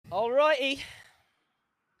Alrighty.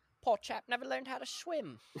 Poor chap never learned how to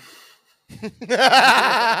swim. Took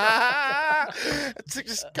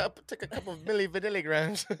a couple of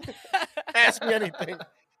milligrams. Ask me anything.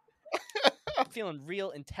 I'm feeling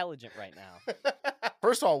real intelligent right now.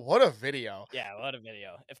 First of all, what a video. Yeah, what a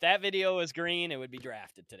video. If that video was green, it would be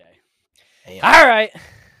drafted today. Damn. All right.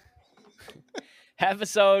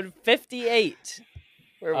 Episode 58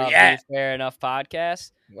 Where of we the at? Fair Enough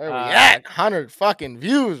podcast. Where we at? 100 fucking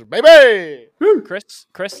views, baby. Chris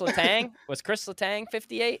Letang. Was Chris Letang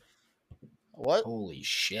 58? What? Holy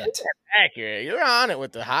shit. Accurate. You're on it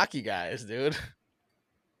with the hockey guys, dude.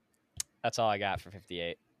 That's all I got for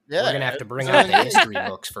 58. Yeah. We're going to have to bring out the history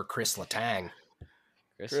books for Chris Letang.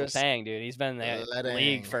 Chris Chris Letang, dude. He's been in the Letang.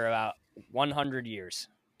 league for about 100 years.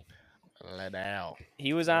 Let out.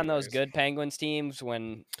 He was on those good Penguins teams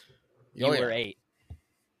when you Oh, yeah. were 8.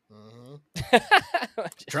 Mm-hmm.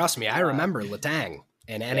 Trust me, I remember Letang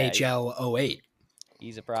in NHL 08.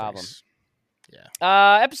 He's a problem.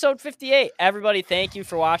 Yeah. Episode 58. Everybody, thank you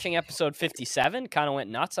for watching episode 57. Kind of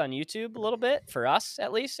went nuts on YouTube a little bit. For us,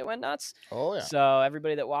 at least, it went nuts. Oh, yeah. So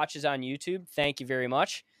everybody that watches on YouTube, thank you very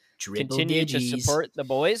much. Triple Continue digits. to support the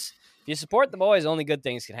boys. If you support the boys, only good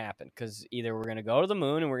things can happen. Because either we're going to go to the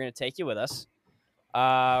moon and we're going to take you with us.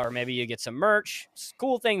 Or maybe you get some merch.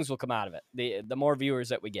 Cool things will come out of it. The more viewers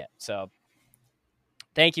that we get. So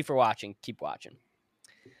thank you for watching. Keep watching.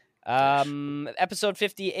 Episode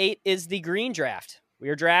 58 is the green draft. We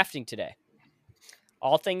are drafting today.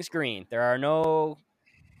 All things green. There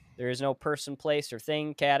is no person, place, or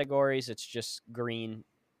thing categories. It's just green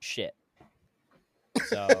shit.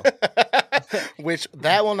 So, Which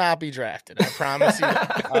that will not be drafted. I promise you.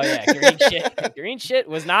 oh yeah, green shit. Green shit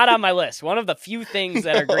was not on my list. One of the few things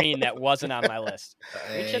that are green that wasn't on my list.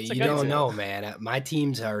 Green shit's a You good don't one. know, man. My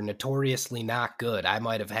teams are notoriously not good. I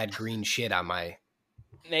might have had green shit on my...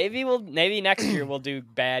 Maybe next year we'll do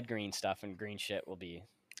bad green stuff and green shit will be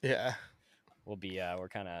Yeah. we're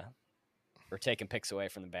taking picks away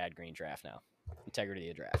from the bad green draft now. Integrity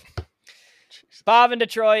of draft. Bob in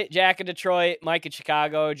Detroit, Jack in Detroit, Mike in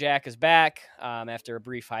Chicago. Jack is back after a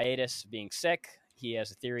brief hiatus, being sick. He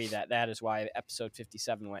has a theory that is why episode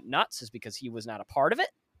 57 went nuts, is because he was not a part of it,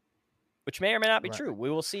 which may or may not be Right. true. We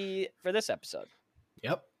will see for this episode.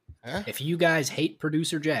 Yep. Huh? If you guys hate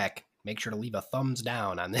producer Jack, make sure to leave a thumbs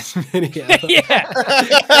down on this video. Yeah.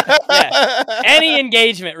 Any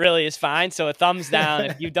engagement really is fine. So a thumbs down.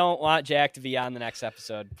 If you don't want Jack to be on the next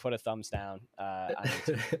episode, put a thumbs down. On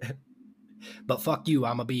YouTube. But fuck you,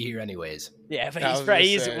 I'm gonna be here anyways. Yeah, but I was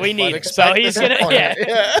gonna say, we need but him. So he's gonna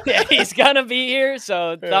expect yeah, he's gonna be here.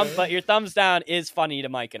 So but your thumbs down is funny to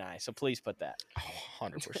Mike and I. So please put that.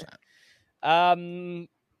 100%.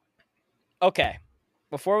 Okay.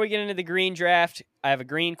 Before we get into the green draft, I have a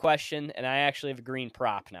green question, and I actually have a green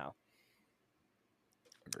prop now.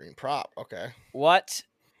 Green prop. Okay. What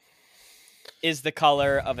is the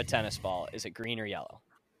color of a tennis ball? Is it green or yellow?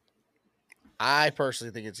 I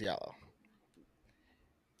personally think it's yellow.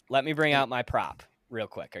 Let me bring out my prop real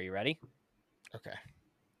quick. Are you ready? Okay.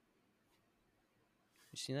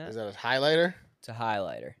 You see that? Is that a highlighter? It's a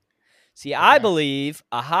highlighter. See, I believe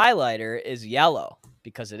a highlighter is yellow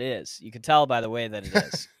because it is. You can tell by the way that it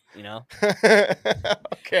is, you know?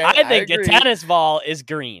 Okay. I think the agree. tennis ball is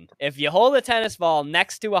green. If you hold a tennis ball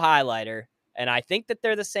next to a highlighter, and I think that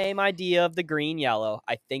they're the same idea of the green-yellow,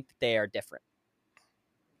 I think that they are different.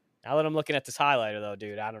 Now that I'm looking at this highlighter, though,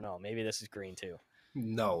 dude, I don't know. Maybe this is green, too.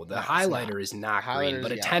 No, the No, it's highlighter not. is not Highlighter green, is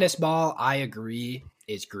but a yellow. tennis ball, I agree,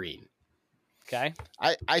 is green. Okay?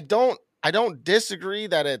 I don't disagree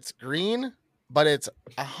that it's green, but it's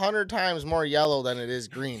 100 times more yellow than it is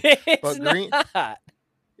green. It's But green- not.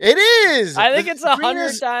 It is. I think The it's green 100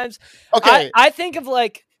 is- times. Okay. I think of,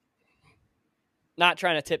 like, not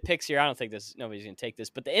trying to tip picks here. I don't think nobody's going to take this,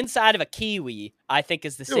 but the inside of a kiwi, I think,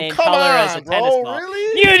 is the Dude, same come color as a on, tennis bro. ball.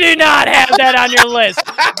 Really? You do not have that on your list.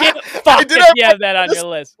 Get fucked did if have you have that on your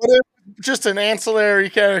list. Just an ancillary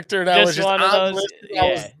character that was Just just one of on the those- list.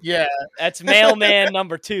 That was- yeah. That's mailman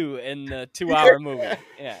number 2 in the 2-hour movie.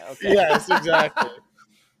 Yeah, okay. Yes, exactly.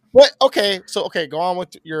 What? Okay. So go on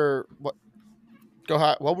with your what? Go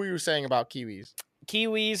ahead. What were you saying about kiwis?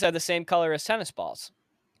 Kiwis are the same color as tennis balls.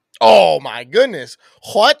 Oh my goodness!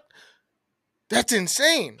 What? That's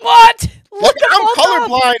insane. What? Look, them I'm both up.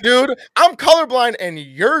 colorblind, dude. I'm colorblind, and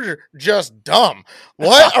you're just dumb.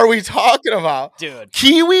 What are we talking about? Dude.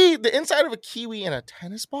 Kiwi? The inside of a kiwi and a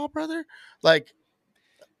tennis ball, brother? Like,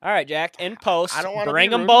 All right, Jack. In post, I don't wanna bring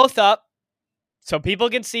be them rude. both up so people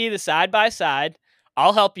can see the side by side.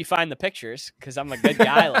 I'll help you find the pictures because I'm a good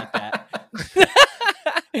guy like that.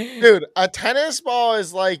 dude, a tennis ball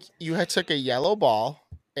is like you took a yellow ball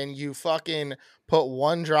and you fucking put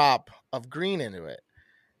 1 drop of green into it.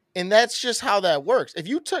 And that's just how that works. If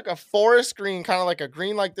you took a forest green, kind of like a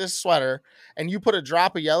green like this sweater, and you put a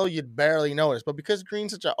drop of yellow, you'd barely notice. But because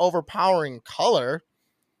green's such an overpowering color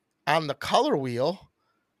on the color wheel,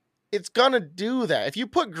 it's going to do that. If you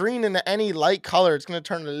put green into any light color, it's going to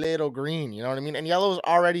turn a little green. You know what I mean? And yellow is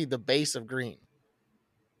already the base of green.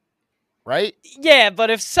 Right? Yeah, but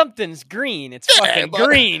if something's green, it's fucking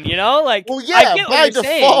green, you know? Like, well, yeah, I get by what you're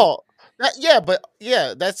default.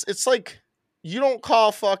 It's like you don't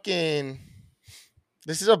call fucking.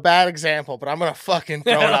 This is a bad example, but I'm gonna fucking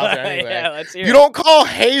throw it out there anyway. Yeah, let's hear you don't call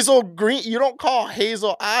hazel green. You don't call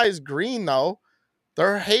hazel eyes green though.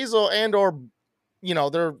 They're hazel and or,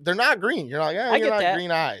 they're not green. You're like, I you're get not that.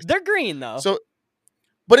 green eyes. They're green though. So,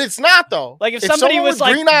 but it's not though. Like if somebody was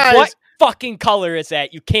like, green eyes, what fucking color is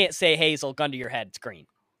that? You can't say hazel. Gun to your head, it's green.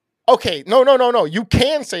 Okay, no. You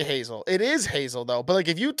can say hazel. It is hazel though. But like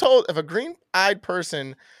if a green-eyed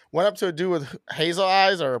person went up to a dude with hazel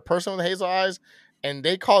eyes or a person with hazel eyes and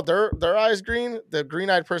they called their eyes green, the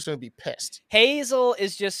green-eyed person would be pissed. Hazel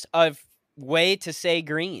is just a way to say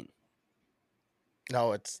green.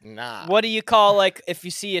 No, it's not. What do you call like if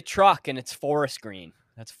you see a truck and it's forest green?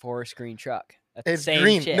 That's a forest green truck. That's It's the same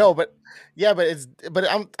green. shit. No, but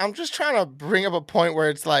I'm just trying to bring up a point where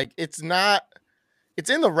it's like it's not. It's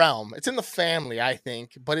in the realm. It's in the family, I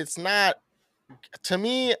think, but it's not. To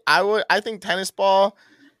me, I think tennis ball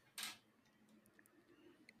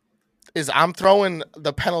is. I'm throwing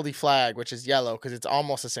the penalty flag, which is yellow, because it's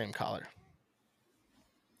almost the same color.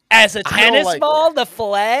 As a tennis like ball, the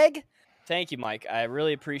flag. Thank you, Mike. I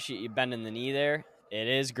really appreciate you bending the knee there. It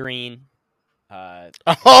is green. Oh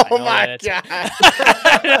my god!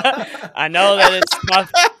 I know that it's tough.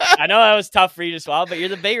 I know that was tough for you to swallow, but you're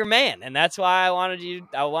the bigger man, and that's why I wanted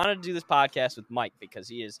to do this podcast with Mike, because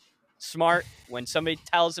he is smart. When somebody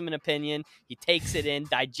tells him an opinion, he takes it in,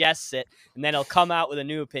 digests it, and then he'll come out with a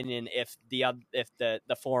new opinion if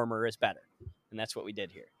the former is better. And that's what we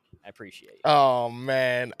did here. I appreciate it. Oh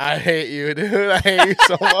man, I hate you, dude. I hate you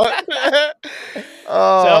so much.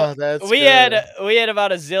 Oh, that's we good. had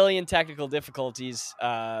about a zillion technical difficulties.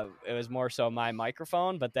 It was more so my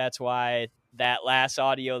microphone, but that's why that last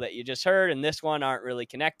audio that you just heard and this one aren't really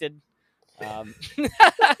connected.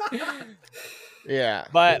 Yeah,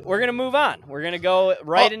 but we're gonna move on. We're gonna go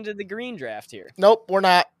right into the green draft here. Nope, we're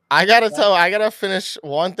not. I gotta finish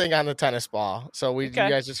one thing on the tennis ball. So you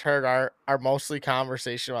guys just heard our mostly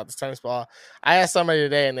conversation about this tennis ball. I asked somebody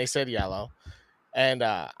today and they said yellow. And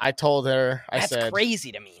I told her, I said, that's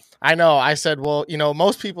crazy to me. I know. I said, well,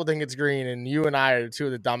 most people think it's green and you and I are two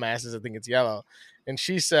of the dumbasses that think it's yellow. And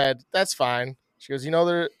she said, that's fine. She goes,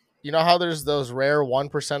 how there's those rare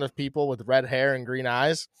 1% of people with red hair and green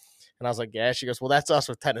eyes? And I was like, yeah. She goes, well, that's us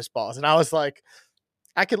with tennis balls. And I was like,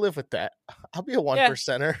 I could live with that. I'll be a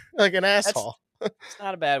 1%er, like an asshole. It's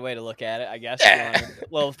not a bad way to look at it, I guess. Yeah. You want a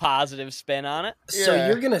little positive spin on it. So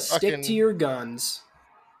you're going to stick to your guns.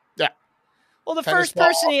 Yeah. Well, the first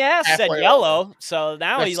person he asked said yellow, so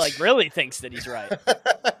now he really thinks that he's right.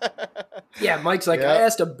 Yeah, Mike's like, I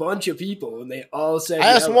asked a bunch of people, and they all said I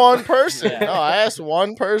asked yellow. one person. Yeah. No, I asked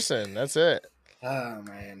one person. That's it. Oh,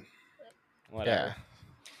 man. Whatever. Yeah.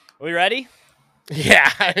 Are we ready?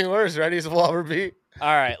 Yeah, I mean, we're as ready as we'll ever be.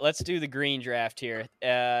 All right, let's do the green draft here.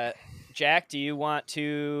 Jack, do you want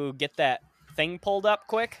to get that thing pulled up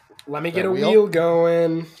quick? Let me get a wheel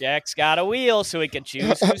going. Jack's got a wheel, so we can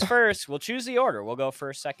choose who's first. We'll choose the order. We'll go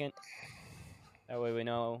first, second. That way we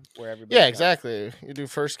know where everybody. Yeah, exactly. Going. You do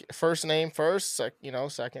first name first, second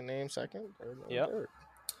name second. Yep. Third.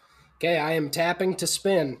 Okay, I am tapping to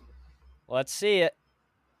spin. Let's see it.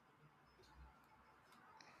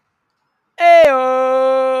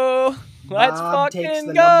 Ayo! Let's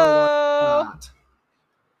fucking go!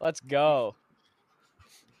 Let's go.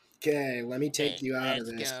 Okay, let me take you out of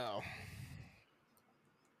this. Let's go.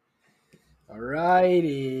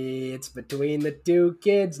 Alrighty, it's between the two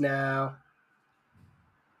kids now.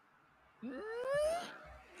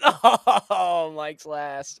 Oh, Mike's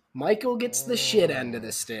last. Michael gets the shit end of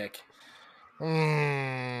the stick.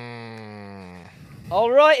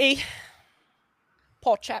 Alrighty.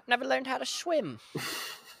 Poor chap never learned how to swim.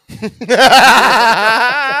 Took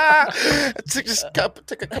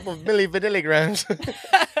a couple of milligrams.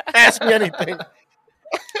 Ask me anything.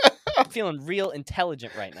 I'm feeling real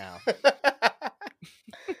intelligent right now.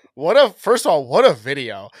 First of all, what a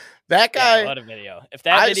video. That guy. Yeah, what a video. If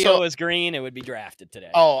that video was green, it would be drafted today.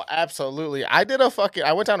 Oh, absolutely. I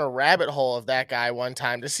went down a rabbit hole of that guy one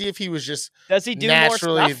time to see if he was just does he do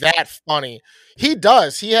naturally more stuff? That funny. He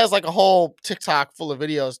does. He has like a whole TikTok full of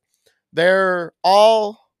videos. They're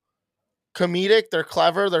all comedic. They're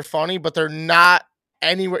clever. They're funny, but they're not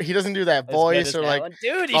anywhere. He doesn't do that As good voice as or that like, one.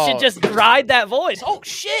 Dude, you should just ride that voice. Oh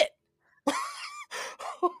shit!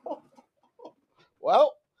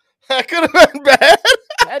 well, that could have been bad.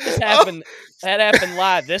 That just happened. That happened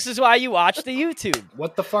live. This is why you watch the YouTube.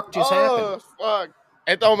 What the fuck just happened? Fuck.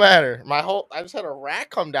 It don't matter. I just had a rat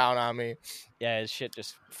come down on me. Yeah, his shit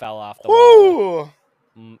just fell off the wall. Woo!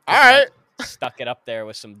 All right. Stuck it up there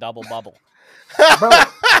with some double bubble. Bro,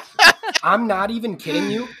 I'm not even kidding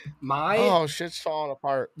you. Shit's falling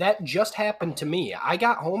apart. That just happened to me. I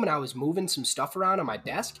got home and I was moving some stuff around on my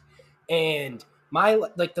desk, and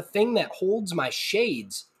the thing that holds my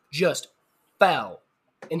shades just fell.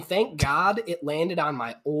 And thank God it landed on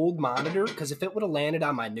my old monitor, because if it would have landed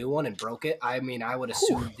on my new one and broke it, I mean, I would have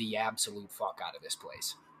sued the absolute fuck out of this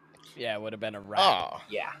place. Yeah, it would have been a wrap. Oh.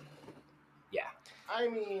 Yeah. I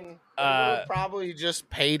mean, they would have probably just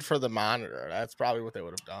paid for the monitor. That's probably what they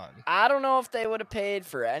would have done. I don't know if they would have paid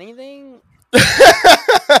for anything.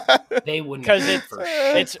 They wouldn't, because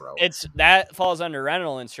it's that falls under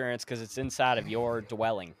rental insurance because it's inside of your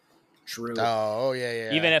dwelling. True. Oh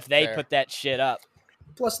yeah. Even if they fair. put that shit up.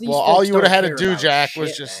 Plus, these all you would have had to care do, about Jack, shit,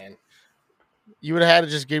 was just man. you would have had to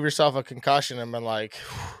just give yourself a concussion and been like,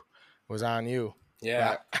 it was on you.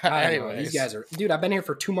 Yeah. But, I know. anyways. These guys are, dude, I've been here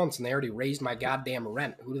for 2 months and they already raised my goddamn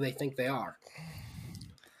rent. Who do they think they are?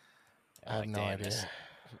 I have no idea.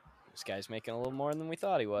 This guy's making a little more than we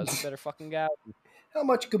thought he was. We better fucking go. How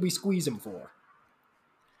much could we squeeze him for?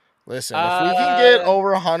 Listen, if we can get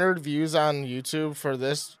over 100 views on YouTube for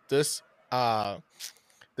this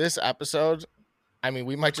episode, I mean,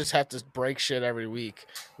 we might just have to break shit every week,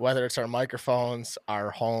 whether it's our microphones,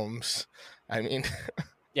 our homes. I mean,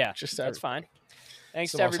 yeah, that's fine.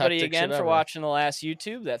 Thanks to everybody again for watching the last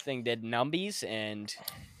YouTube. That thing did numbies, and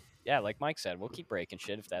yeah, like Mike said, we'll keep breaking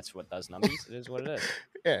shit if that's what does numbies. It is what it is.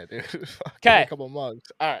 Yeah, dude. Okay. A couple mugs.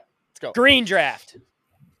 All right, let's go. Green draft.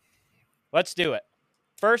 Let's do it.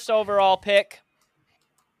 First overall pick.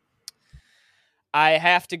 I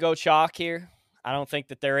have to go chalk here. I don't think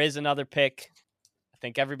that there is another pick. I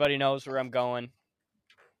think everybody knows where I'm going.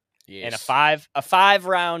 Yes. In a five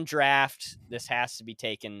round draft, this has to be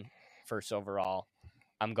taken first overall.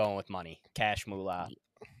 I'm going with money. Cash moolah.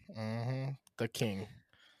 Mm-hmm. The king.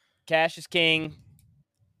 Cash is king.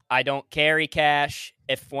 I don't carry cash.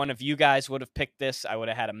 If one of you guys would have picked this, I would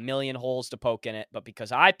have had a million holes to poke in it. But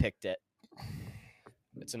because I picked it,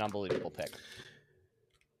 it's an unbelievable pick.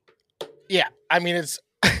 Yeah, I mean, it's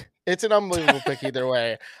an unbelievable pick either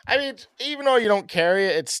way. I mean, even though you don't carry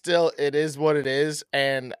it, it is what it is.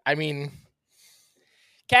 And I mean,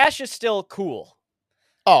 cash is still cool.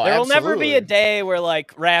 Oh, there will absolutely. never be a day where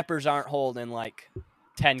like rappers aren't holding like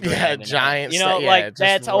 10 grand. Yeah, giant.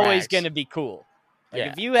 That's always going to be cool.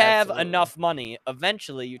 Like if you have enough money,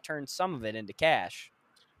 eventually you turn some of it into cash.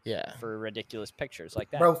 Yeah. For ridiculous pictures like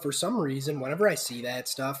that. Bro, for some reason, whenever I see that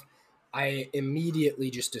stuff, I immediately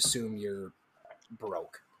just assume you're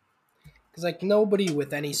broke. Because, like, nobody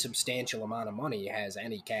with any substantial amount of money has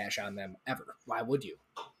any cash on them ever. Why would you?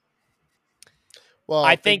 Well,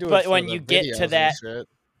 I think, but when you get to that,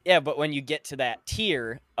 but when you get to that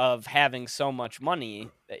tier of having so much money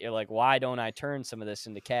that you're like, why don't I turn some of this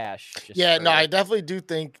into cash? I definitely do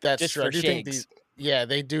think that's just true. For I do think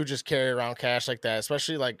they do just carry around cash like that,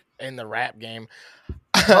 especially like in the rap game.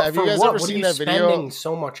 Have you guys ever seen that video? Spending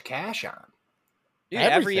so much cash on? Dude,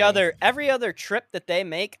 every other trip that they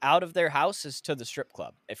make out of their house is to the strip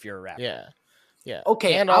club. If you're a rapper, yeah.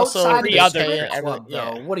 Okay, and outside also the other strip club,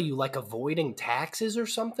 though, what are you, like, avoiding taxes or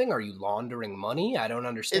something? Are you laundering money? I don't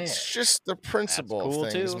understand. It's just the principle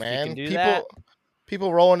of things, too, man. That.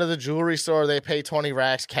 People roll into the jewelry store, they pay 20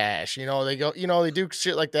 racks cash. You know, they go, they do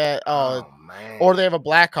shit like that. Oh man. Or they have a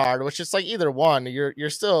black card, which is like either one. You're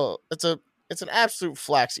still it's an absolute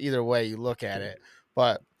flex either way you look at it.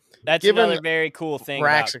 But that's another very cool thing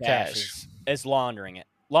racks about of cash is laundering it.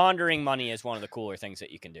 Laundering money is one of the cooler things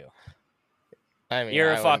that you can do. I mean,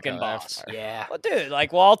 you're a fucking boss. Yeah. Well, dude,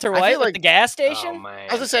 like Walter White with the gas station. Oh, man.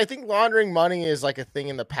 I was gonna say, I think laundering money is like a thing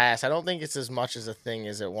in the past. I don't think it's as much as a thing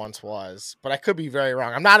as it once was. But I could be very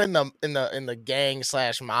wrong. I'm not in the gang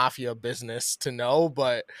 / mafia business to know,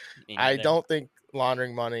 but I don't think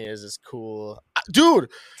laundering money is as cool.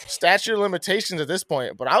 Dude, statute of limitations at this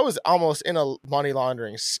point, but I was almost in a money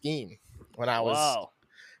laundering scheme when I was. Wow.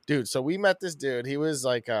 Dude, so we met this dude. He was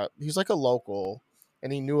like a local.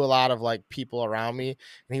 And he knew a lot of like people around me,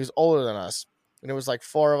 and he was older than us. And it was like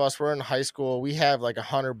 4 of us. We're in high school. We have like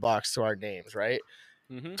 $100 to our names, right?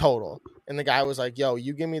 Mm-hmm. Total. And the guy was like, "Yo,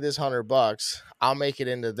 you give me this $100, I'll make it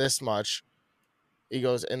into this much." He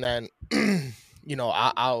goes, and then,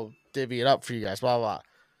 I'll divvy it up for you guys. Blah blah.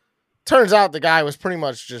 turns out the guy was pretty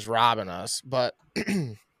much just robbing us, but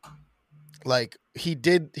like he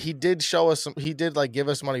did show us he did like give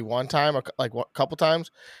us money one time, like a couple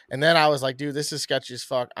times, and then I was like, dude, this is sketchy as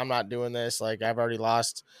fuck. I'm not doing this. Like I've already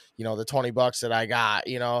lost, the $20 that I got,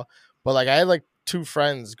 but like I had like 2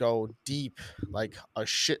 friends go deep, like a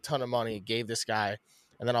shit ton of money, gave this guy,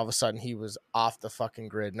 and then all of a sudden he was off the fucking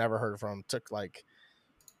grid. Never heard from him. Took like,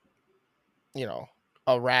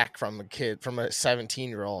 a rack from a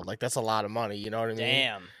 17-year-old. Like that's a lot of money. You know what I mean?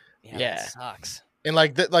 Damn. Yeah. Yeah. That sucks. And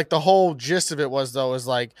like the whole gist of it was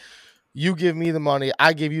like, you give me the money,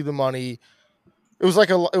 I give you the money. It was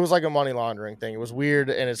like a money laundering thing. It was weird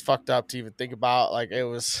and it's fucked up to even think about. Like it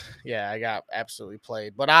was, I got absolutely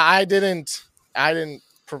played. But I didn't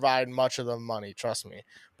provide much of the money, trust me.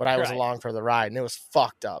 But I was Right. along for the ride, and it was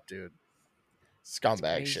fucked up, dude.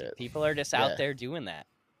 Scumbag shit. People are just out there doing that.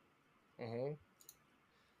 Mm-hmm.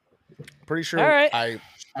 Pretty sure All right.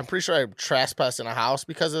 I'm pretty sure I trespassed in a house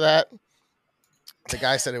because of that. The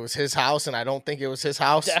guy said it was his house, and I don't think it was his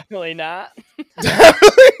house. Definitely not.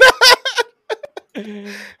 Definitely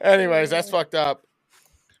not. Anyways, that's fucked up.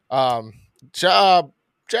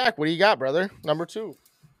 Jack, what do you got, brother? Number 2.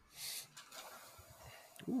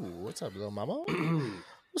 Ooh, what's up, little mama?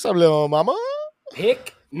 What's up, little mama?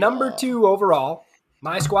 Pick number 2 overall.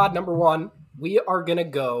 My squad number 1. We are gonna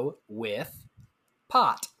go with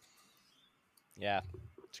Pot. Yeah.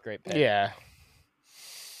 It's a great pick. Yeah.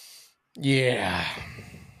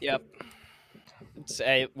 Yep.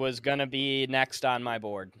 It was going to be next on my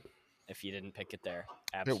board if you didn't pick it there.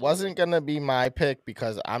 Absolutely. It wasn't going to be my pick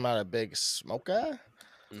because I'm not a big smoker,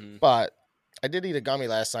 but I did eat a gummy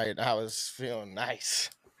last night and I was feeling nice.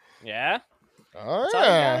 Yeah? Oh, That's all you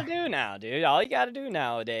got to do now, dude. All you got to do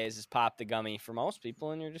nowadays is pop the gummy for most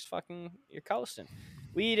people and you're just you're coasting.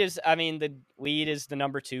 Weed is the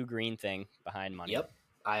number 2 green thing behind money. Yep.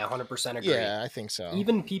 I 100% agree. Yeah, I think so.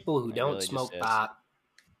 Even people who don't really smoke pot,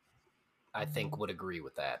 I think would agree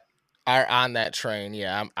with that. Are on that train.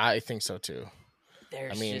 Yeah, I think so too.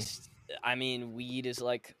 Weed is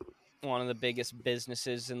like one of the biggest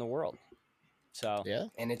businesses in the world. So yeah,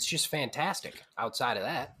 and it's just fantastic. Outside of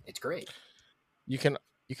that, it's great. You can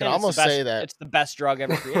almost say that it's the best drug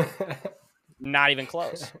ever created. Not even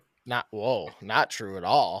close. Not true at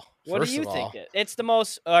all. What do you think? It's the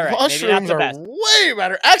most. All right, mushrooms maybe not the are best. way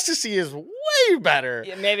better. Ecstasy is way better.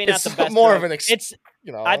 Yeah, maybe not it's the best. More drug. of an.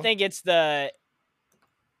 I think it's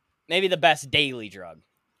maybe the best daily drug.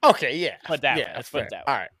 Okay, yeah. Put that. Yeah, let's put it that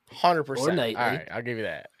way. All right, 100%. Or nightly. All right, I'll give you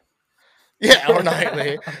that. Yeah, or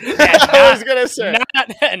nightly. I was gonna say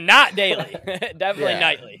not daily. Definitely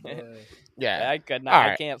nightly. Yeah, I could not.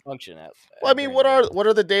 Right. I can't function at. Well, I mean, what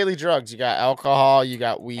are the daily drugs? You got alcohol, you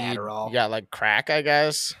got weed, Adderall. You got like crack, I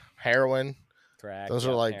guess, heroin. Crack. Those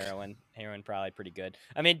are like heroin, probably pretty good.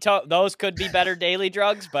 I mean, those could be better daily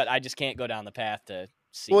drugs, but I just can't go down the path to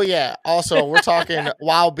see. Well, yeah. Also, we're talking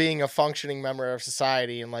while being a functioning member of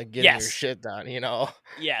society and like getting your shit done.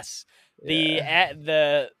 Yes. Yeah.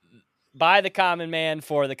 The by the common man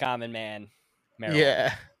for the common man. Marijuana.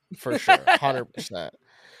 Yeah, for sure, 100%.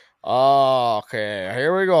 Oh, okay.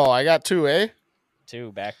 Here we go. I got 2, eh?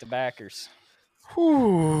 2 back-to-backers.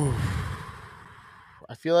 Whew.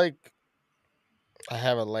 I feel like I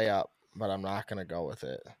have a layup, but I'm not going to go with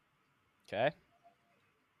it. Okay.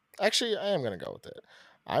 Actually, I am going to go with it.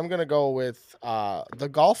 I'm going to go with the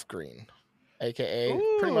golf green, a.k.a.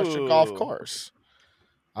 pretty much a golf course.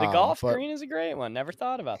 The golf green is a great one. Never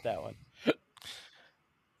thought about that one.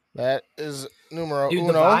 That is numero Dude,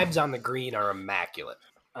 uno. the vibes on the green are immaculate.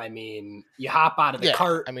 I mean, you hop out of the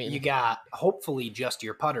cart, you got hopefully just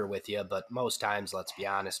your putter with you, but most times, let's be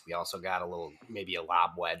honest, we also got maybe a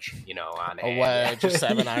lob wedge, on a wedge, a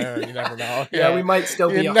 7-iron, you never know. Yeah, we might still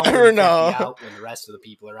be 150 out when the rest of the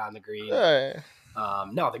people are on the green.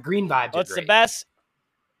 No, the green vibes are great. It's the best.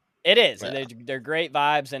 It is. Yeah. They're great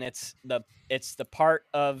vibes, and it's the part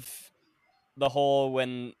of the whole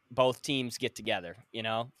when both teams get together,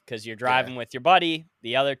 because you're driving with your buddy,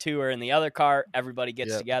 the other 2 are in the other cart, everybody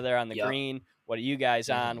gets together on the green. What are you guys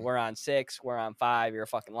on? We're on 6, we're on 5, you're a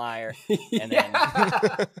fucking liar. And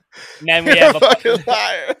then we have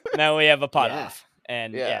a putt off.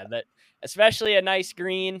 And that especially a nice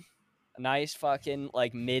green, a nice fucking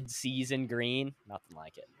like mid-season green, nothing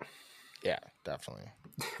like it. Yeah, definitely.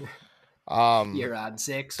 You're on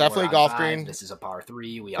 6. Definitely on golf 5. green. This is a par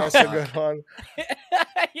 3. We all That's a good one.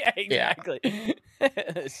 Yeah, exactly.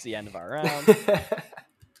 It's the end of our round.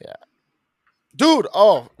 Yeah, dude.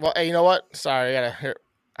 Oh, well, hey, you know what? Sorry,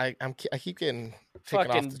 I keep getting taken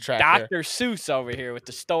fucking off the track. Dr. Seuss over here with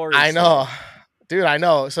the story. I know. Dude, I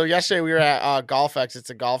know. So yesterday we were at Golf X. It's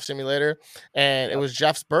a golf simulator, and it Yep. was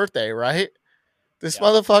Jeff's birthday, right? This Yep.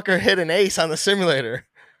 motherfucker hit an ace on the simulator.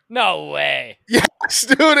 No way. Yes,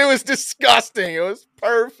 dude, it was disgusting. It was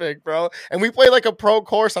perfect, bro. And we played like a pro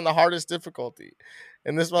course on the hardest difficulty.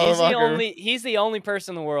 And this motherfucker, He's the only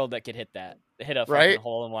person in the world that could hit a fucking Right?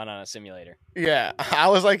 hole in one on a simulator. yeah, I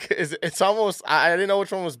was like, it's almost, I didn't know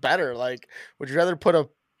which one was better. Like, would you rather put a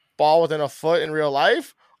ball within a foot in real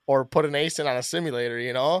life or put an ace in on a simulator,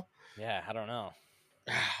 you know? Yeah, I don't know.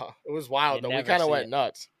 It was wild, You'd though. We never kind of see went it.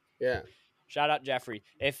 nuts. Yeah. Shout out Jeffrey.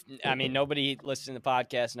 Nobody listening to the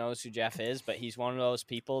podcast knows who Jeff is, but he's one of those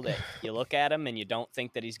people that you look at him and you don't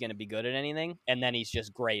think that he's going to be good at anything, and then he's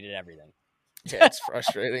just great at everything. Yeah, it's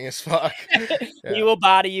frustrating as fuck. He Yeah. will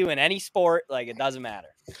body you in any sport, like it doesn't matter.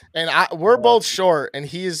 And we're both short, and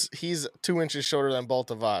he's 2 inches shorter than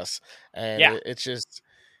both of us. And Yeah. it's just,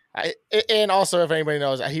 and also, if anybody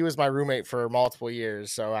knows, he was my roommate for multiple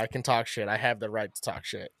years, so I can talk shit. I have the right to talk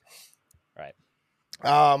shit. Right.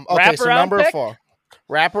 Okay, so Wraparound number pick? 4.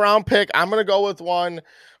 Wraparound pick. I'm going to go with one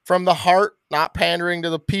from the heart, not pandering to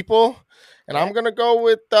the people. And Yeah. I'm going to go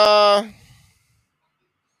with,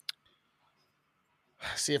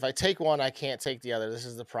 see, if I take one, I can't take the other. This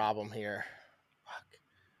is the problem here. Fuck.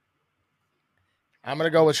 I'm going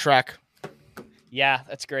to go with Shrek. Yeah,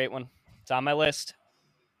 that's a great one. It's on my list.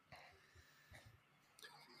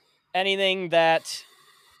 Anything that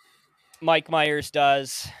Mike Myers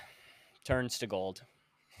does turns to gold.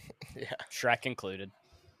 Yeah. Shrek included.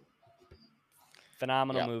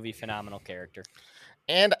 Phenomenal Yep. movie, phenomenal character.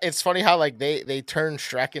 And it's funny how like they turned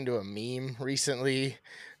Shrek into a meme recently,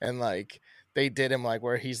 and like they did him like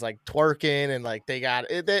where he's like twerking and like they're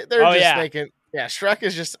just making Shrek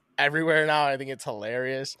is just everywhere now. I think it's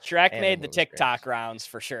hilarious. Shrek And made the the movie's great. TikTok rounds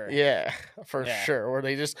for sure. Yeah, for Yeah. sure. Where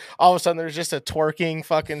they just all of a sudden there's just a twerking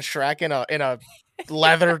fucking Shrek in a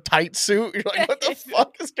leather tight suit. You're like, what the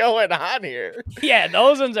fuck is going on here? Yeah,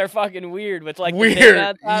 those ones are fucking weird with like the Weird. thing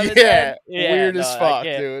on top of his head. Weird as fuck,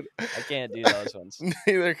 I dude. can't do those ones.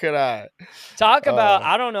 Neither could I. Talk about,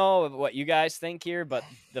 I don't know what you guys think here, but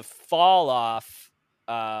the fall off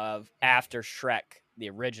of after Shrek, the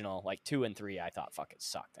original, like 2 and 3, I thought fucking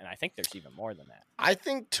sucked. And I think there's even more than that. I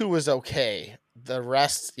think 2 is okay. The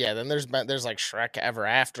rest, then there's like Shrek Ever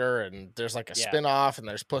After, and there's like a spin-off, and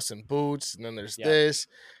there's Puss in Boots, and then there's this.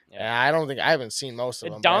 Yeah. And I haven't seen most of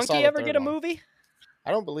them. Did Donkey ever get a movie?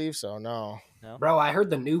 I don't believe so, no. Bro, I heard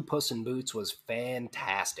the new Puss in Boots was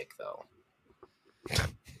fantastic, though.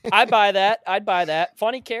 I'd buy that.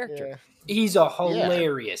 Funny character. Yeah. He's a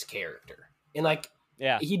hilarious character. And, like,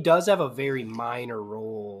 he does have a very minor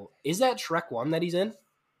role. Is that Shrek 1 that he's in?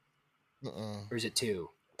 Or is it 2?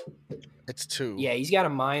 It's 2. Yeah, he's got a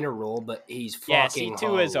minor role, but he's fucking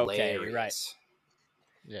 2 is okay, you're right.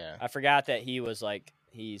 Yeah. I forgot that he's like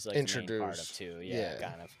introduced. the main part of 2. Yeah,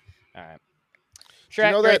 kind of. All right.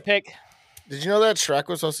 Shrek, great pick. Did you know that Shrek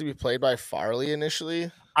was supposed to be played by Farley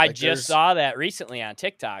initially? I just saw that recently on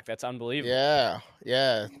TikTok. That's unbelievable.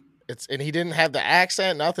 Yeah. And he didn't have the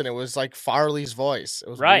accent, nothing. It was like Farley's voice. It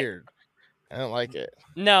was weird. I don't like it.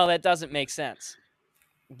 No, that doesn't make sense.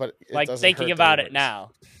 But like thinking about it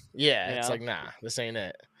now. Yeah, it's like, nah, this ain't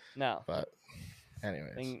it. No. But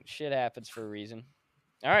anyways. Shit happens for a reason.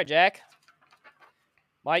 All right, Jack.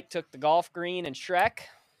 Mike took the golf green and Shrek.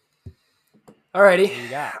 Alrighty.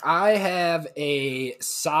 I have a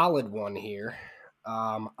solid one here.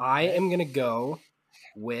 I am going to go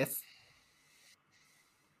with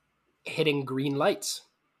hitting green lights.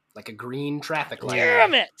 Like a green traffic light.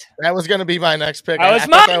 Damn it! That was going to be my next pick. That was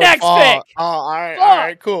my next pick! Oh, all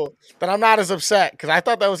right, cool. Then I'm not as upset, because I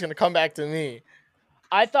thought that was going to come back to me.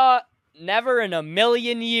 I thought never in a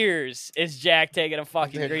million years is Jack taking a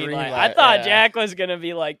fucking green light. I thought Jack was going to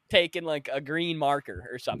be like taking like a green marker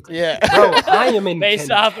or something. Yeah. Bro, I am in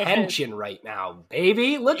contention right now,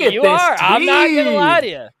 baby. Look at you this. Are. Team. I'm not going to lie to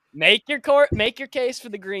you. Make your case for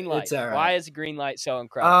the green light. It's all right. Why is the green light so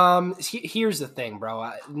incredible? Here's the thing,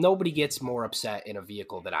 bro. Nobody gets more upset in a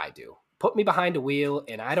vehicle than I do. Put me behind a wheel,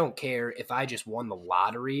 and I don't care if I just won the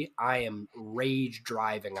lottery. I am rage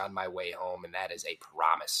driving on my way home, and that is a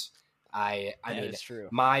promise. I mean, it's true.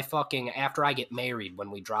 My fucking, after I get married,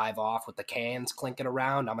 when we drive off with the cans clinking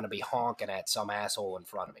around, I'm going to be honking at some asshole in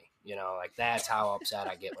front of me. You know, like that's how upset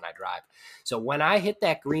I get when I drive. So when I hit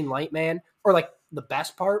that green light, man, or like the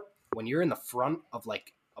best part, when you're in the front of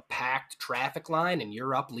like a packed traffic line and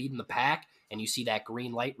you're up leading the pack and you see that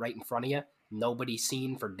green light right in front of you, nobody's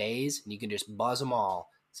seen for days, and you can just buzz them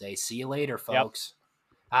all. Say, see you later, folks.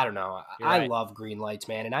 Yep. I don't know. I love green lights,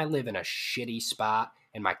 man, and I live in a shitty spot.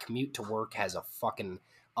 And my commute to work has a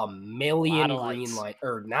a million Lot of green lights. light,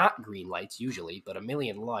 or not green lights usually, but a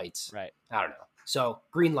million lights. Right. I don't know. So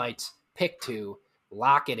green lights, pick 2,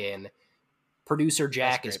 lock it in. Producer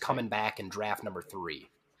Jack is great coming back in draft number 3.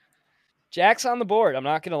 Jack's on the board. I'm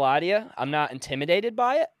not going to lie to you. I'm not intimidated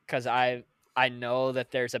by it because I know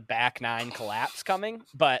that there's a back 9 collapse coming,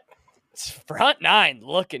 but front 9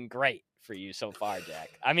 looking great for you so far,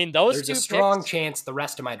 Jack. I mean, those There's two a strong picks, chance the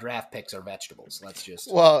rest of my draft picks are vegetables. Let's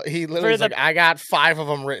just. Well, he literally For was like, I got 5 of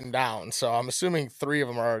them written down, so I'm assuming 3 of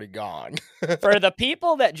them are already gone. for the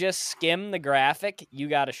people that just skim the graphic, you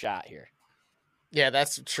got a shot here. Yeah,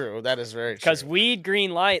 that's true. That is very true. Because weed,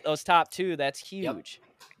 green light, those top 2, that's huge.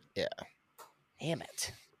 Yeah. Damn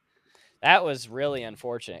it. That was really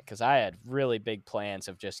unfortunate because I had really big plans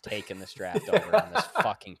of just taking this draft over on this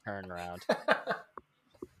fucking turnaround.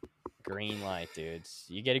 Green light, dudes.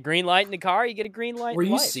 You get a green light in the car, you get a green light. Were in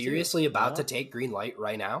you life, seriously too, about to take green light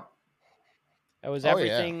right now? That was Oh,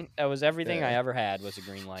 yeah. everything. That was everything Yeah. I ever had was a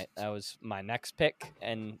green light. That was my next pick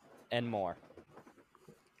and more.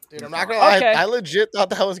 Dude, I'm not gonna lie. Okay. I legit thought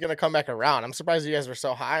that was gonna come back around. I'm surprised you guys were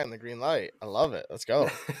so high on the green light. I love it. Let's go.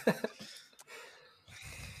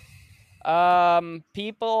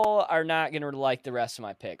 People are not gonna like the rest of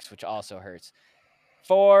my picks, which also hurts.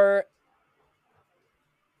 For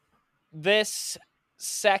this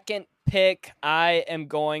second pick, I am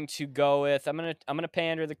going to go with. I'm gonna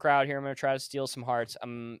pander the crowd here. I'm gonna try to steal some hearts.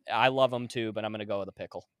 I love them too, but I'm gonna go with a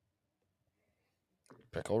pickle.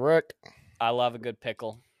 Pickle Rick. I love a good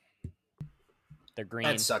pickle. They're green.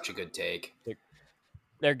 That's such a good take.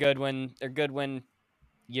 They're good when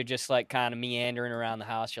you're just like kind of meandering around the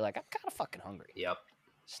house. You're like, I'm kind of fucking hungry. Yep.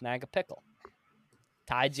 Snag a pickle.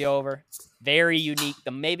 Tides you over. Very unique.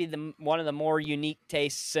 Maybe one of the more unique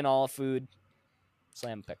tastes in all food.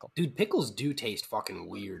 Slam a pickle. Dude, pickles do taste fucking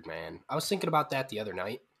weird, man. I was thinking about that the other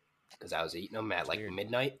night because I was eating them at like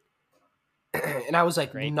midnight. And I was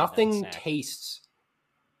like, Great nothing midnight snack. tastes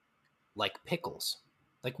like pickles.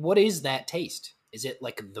 Like, what is that taste? Is it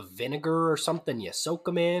like the vinegar or something you soak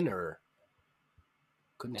them in, or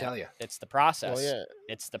couldn't tell you? It's the process. Well, yeah.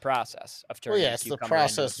 It's the process of turning it's the cucumber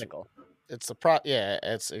process. into a pickle. It's yeah,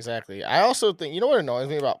 it's exactly. I also think, you know what annoys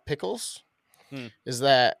me about pickles is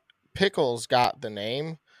that pickles got the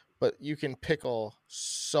name, but you can pickle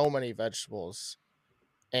so many vegetables,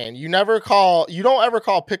 and you don't ever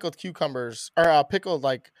call pickled cucumbers or pickled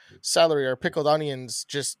like celery or pickled onions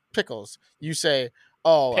just pickles. You say,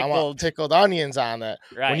 oh, I want pickled onions on that.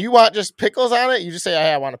 Right. When you want just pickles on it, you just say,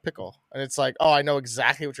 hey, I want a pickle, and it's like, oh, I know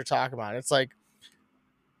exactly what you're talking about. It's like,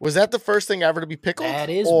 was that the first thing ever to be pickled? That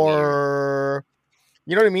is weird.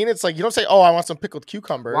 You know what I mean? It's like, you don't say, oh, I want some pickled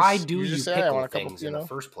cucumbers. Why do you just say, pickle I want a couple, things in the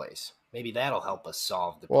first place? Maybe that'll help us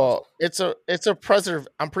solve the Well, puzzle. it's a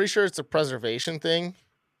I'm pretty sure it's a preservation thing.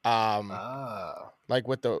 Like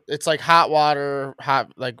it's like hot water,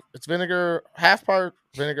 like it's vinegar, half part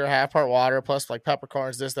vinegar, half part water, plus like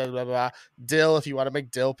peppercorns, this, that, blah, blah, blah. Dill, if you want to make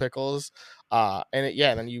dill pickles. And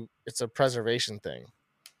it's a preservation thing.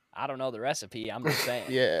 I don't know the recipe. I'm just saying.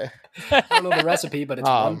 Yeah. I don't know the recipe, but it's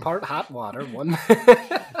 1 part hot water, 1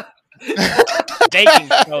 baking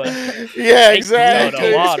soda. Yeah, Baking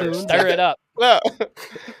exactly. soda, water, stir it up. Well,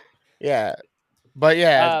 yeah, but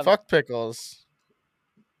yeah, fuck pickles.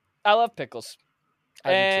 I love pickles. I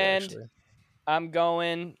do too, actually. I'm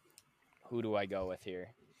going. Who do I go with here?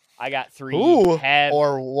 I got 3. Who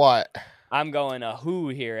or what? I'm going a who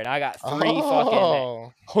here, and I got 3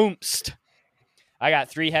 fucking hoomst. I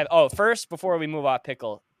got 3 heavy. Oh, first, before we move off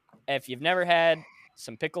pickle, if you've never had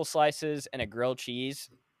some pickle slices and a grilled cheese,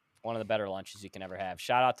 one of the better lunches you can ever have.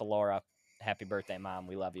 Shout out to Laura. Happy birthday, Mom.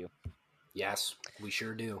 We love you. Yes, we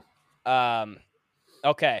sure do.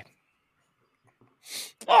 Okay.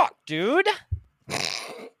 Fuck, dude.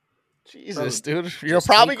 Jesus, dude. You're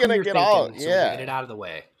probably going to get all. So get it out of the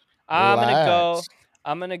way. I'm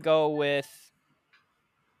going to go with.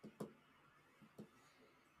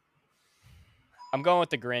 I'm going with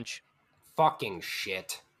the Grinch. Fucking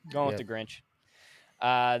shit. Going with the Grinch.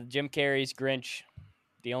 Jim Carrey's Grinch.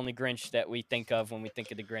 The only Grinch that we think of when we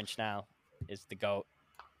think of the Grinch now is the GOAT.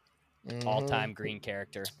 All-time green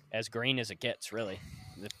character. As green as it gets, really.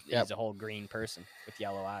 He's a whole green person with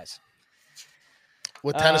yellow eyes.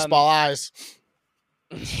 With tennis ball eyes.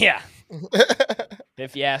 Yeah.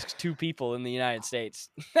 If you ask 2 people in the United States,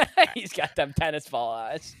 he's got them tennis ball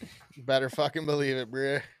eyes. Better fucking believe it,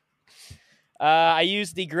 bro. I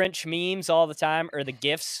use the Grinch memes all the time, or the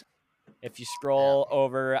GIFs. If you scroll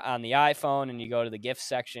over on the iPhone and you go to the GIFs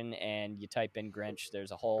section and you type in Grinch,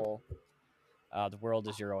 there's a whole the world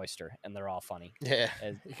is your oyster, and they're all funny. Yeah.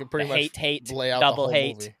 You can pretty much hate, lay out double the whole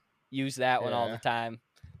hate. movie. Use that one all the time.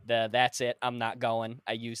 that's it. I'm not going.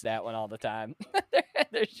 I use that one all the time.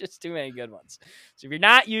 There's just too many good ones. So if you're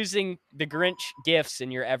not using the Grinch gifts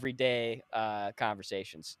in your everyday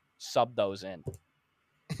conversations, sub those in.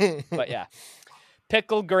 But yeah,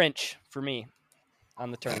 pickle Grinch for me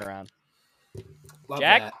on the turnaround. Love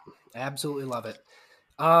Jack? that. Absolutely love it.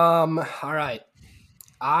 All right.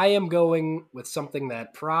 I am going with something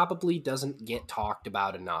that probably doesn't get talked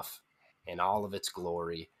about enough in all of its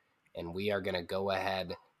glory. And we are going to go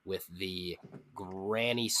ahead with the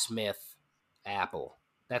Granny Smith apple.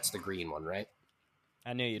 That's the green one, right?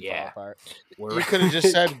 I knew you'd fall apart. You could have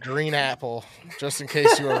just said green apple, just in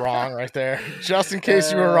case you were wrong right there. Just in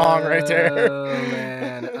case you were wrong right there. Oh,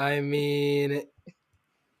 man. I mean,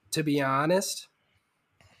 to be honest,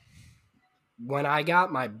 when I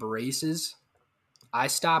got my braces, I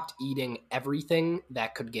stopped eating everything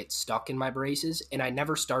that could get stuck in my braces, and I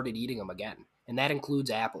never started eating them again. And that includes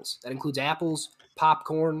apples. That includes apples,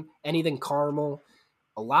 popcorn, anything caramel,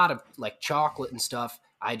 a lot of like chocolate and stuff.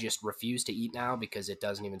 I just refuse to eat now because it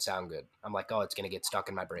doesn't even sound good. I'm like, oh, it's going to get stuck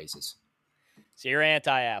in my braces. So you're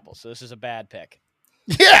anti-apple, so this is a bad pick.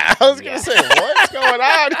 Yeah, I was going to say, what's going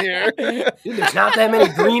on here? Dude, there's not that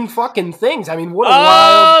many green fucking things. I mean, what a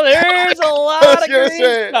wild... there's a lot of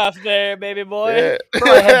green stuff there, baby boy. Yeah.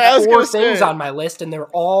 Bro, I had 4 things on my list, and they're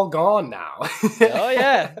all gone now. Oh,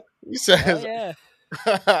 yeah. He says... Oh, yeah.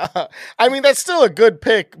 I mean, that's still a good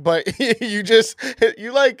pick, but you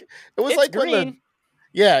like... It was It's like green. when the...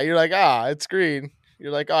 Yeah, you're like, it's green.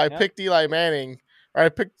 You're like, I picked Eli Manning. Or I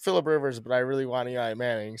picked Phillip Rivers, but I really want Eli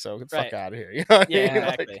Manning, so get the fuck out of here. You know what I mean?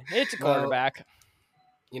 Exactly. Like, It's a quarterback. Well,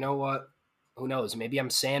 you know what? Who knows? Maybe I'm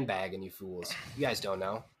sandbagging you fools. You guys don't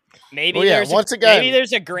know. Maybe again,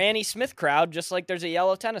 there's a Granny Smith crowd, just like there's a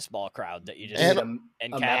yellow tennis ball crowd that you just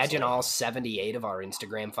imagine all 78 of our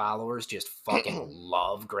Instagram followers just fucking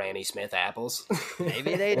love Granny Smith apples.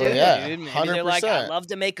 Maybe they do, dude. Maybe 100%. They're like, I love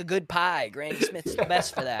to make a good pie. Granny Smith's the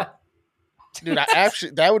best for that. Dude,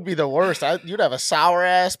 that would be the worst. You'd have a sour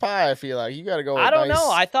ass pie. I feel like you got to go. I don't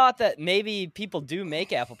know. I thought that maybe people do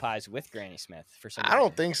make apple pies with Granny Smith for some reason. I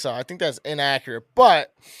don't think so. I think that's inaccurate.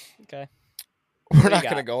 But okay, we're not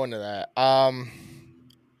going to go into that.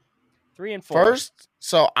 3 and 4 first.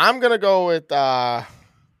 So I'm gonna go with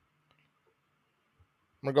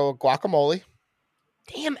guacamole.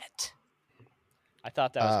 Damn it! I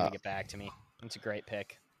thought that was gonna get back to me. It's a great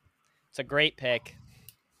pick. It's a great pick.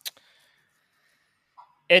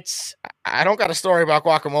 I don't got a story about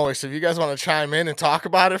guacamole, so if you guys want to chime in and talk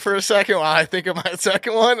about it for a second while I think of my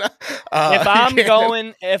second one. If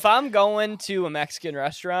I'm going to a Mexican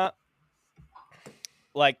restaurant,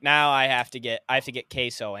 like now I have to get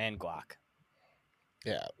queso and guac.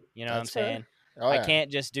 Yeah. You know what I'm saying? Oh, I can't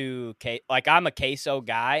just do like I'm a queso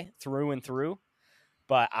guy through and through,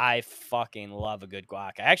 but I fucking love a good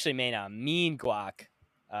guac. I actually made a mean guac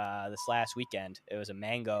this last weekend. It was a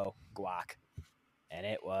mango guac. And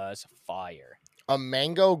it was fire. A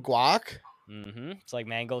mango guac? Mm-hmm. It's like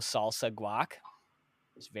mango salsa guac.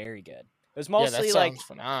 It's very good. It was mostly like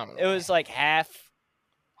phenomenal. It was like half.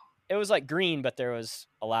 It was like green, but there was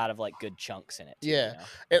a lot of like good chunks in it. Too, yeah.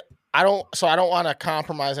 You know? I don't want to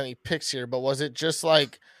compromise any picks here, but was it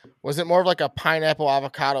more of like a pineapple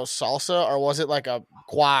avocado salsa, or was it like a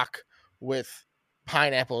guac with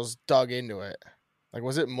pineapples dug into it? Like,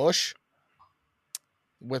 was it mush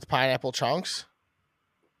with pineapple chunks?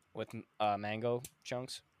 With mango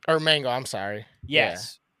chunks? Or mango, I'm sorry.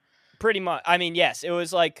 Yes. Yeah. Pretty much. I mean, yes, it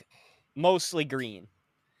was like mostly green.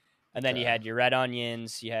 And then you had your red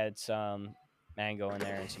onions, you had some mango in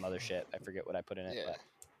there and some other shit. I forget what I put in it, but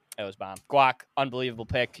it was bomb. Guac, unbelievable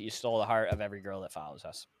pick. You stole the heart of every girl that follows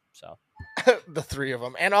us. So the 3 of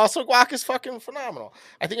them. And also guac is fucking phenomenal.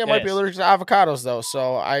 I think I might be allergic to avocados though,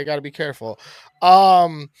 so I got to be careful.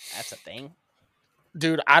 That's a thing.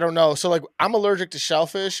 Dude, I don't know. So like I'm allergic to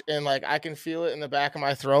shellfish, and like I can feel it in the back of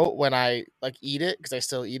my throat when I like eat it, because I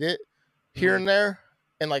still eat it here and there.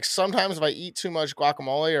 And like sometimes if I eat too much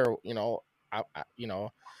guacamole, or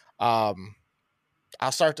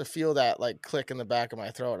I'll start to feel that like click in the back of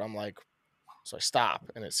my throat. I'm like, so I stop,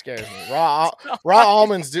 and it scares me. Raw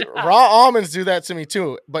almonds do that to me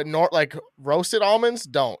too, but like roasted almonds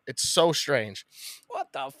don't. It's so strange.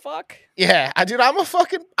 What the fuck? Yeah,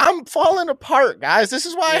 I'm falling apart, guys. This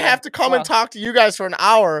is why I have to come and talk to you guys for an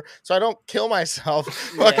hour so I don't kill myself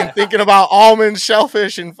fucking thinking about almonds,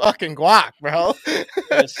 shellfish, and fucking guac, bro.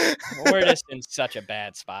 We're just in such a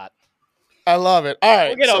bad spot. I love it. All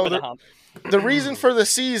right, we'll get over the hump. The reason for the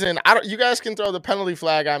season, you guys can throw the penalty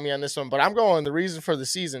flag on me on this one, but I'm going the reason for the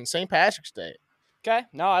season, St. Patrick's Day. Okay,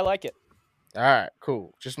 no, I like it. All right,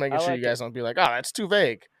 cool. Just making sure you guys don't be like, oh, that's too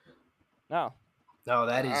vague. No. No,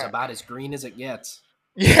 that is about as green as it gets.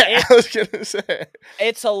 Yeah, I was gonna say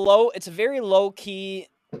It's a very low key,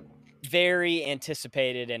 very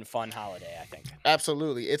anticipated and fun holiday, I think.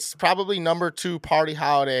 absolutely. It's probably number 2 party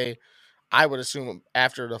holiday. I would assume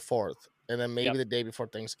after the 4th, and then maybe the day before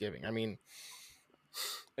Thanksgiving. I mean,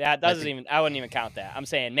 Yeah, it doesn't even. I wouldn't even count that. I'm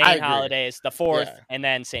saying I main agree. holidays, the 4th, Yeah. and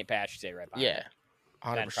then St. Patrick's Day right behind. Yeah, it.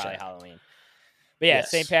 100%. Then probably Halloween. But yeah,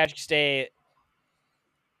 Yes. St. Patrick's Day.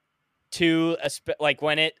 Like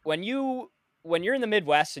when you're in the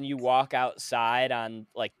Midwest and you walk outside on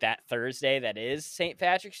like that Thursday that is St.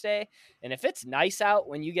 Patrick's Day, and if it's nice out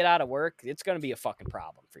when you get out of work, it's going to be a fucking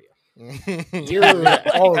problem for you. You're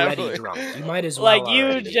already drunk. You might as well. Like you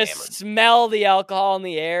already be just hammered. smell the alcohol in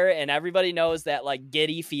the air, and everybody knows that like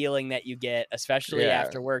giddy feeling that you get, especially Yeah.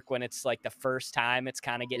 after work when it's like the first time it's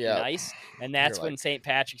kind of getting Yep. nice, and that's You're when like- St.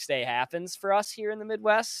 Patrick's Day happens for us here in the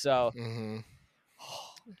Midwest. So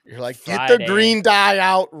You're like, get Friday. the green dye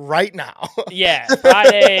out right now. yeah,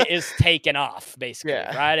 Friday is taken off basically.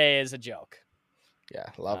 Yeah. Friday is a joke. Yeah,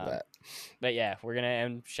 love that. But yeah, we're gonna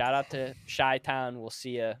and shout out to Chi-Town. We'll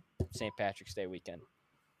see you St. Patrick's Day weekend.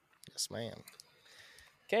 Yes, man.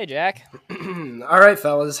 Okay, Jack. All right,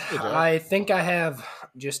 fellas. Jack. I think I have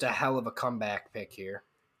just a hell of a comeback pick here.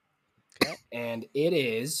 Okay. And it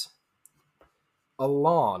is a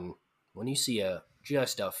lawn. When you see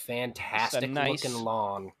just a fantastic nice- looking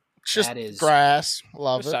lawn. It's just That is- grass.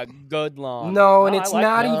 Love Just it. a good lawn. No, and I it's like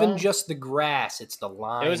not that. even just the grass. It's the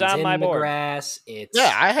lines on in my the board. grass. It's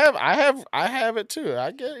Yeah, I have it too.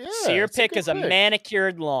 I get So your it's a pick good is a pick.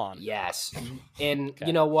 manicured lawn. Yes. And Okay.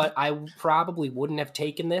 you know what? I probably wouldn't have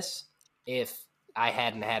taken this if I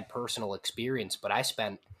hadn't had personal experience, but I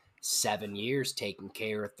spent 7 years taking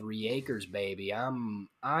care of 3 acres, baby. I am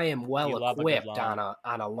well You love a good equipped lawn.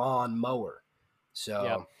 on a lawn mower. So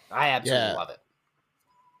Yep. I absolutely Yeah. love it.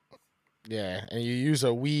 Yeah, and you use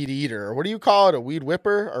a weed eater. Or what do you call it? A weed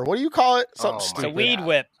whipper? Or what do you call it? Something Oh, my It's a stupid. weed God.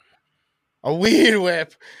 whip. A weed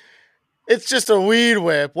whip. It's just a weed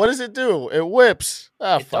whip. What does it do? It whips.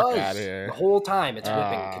 Oh, It fuck does. out of here. The whole time it's whipping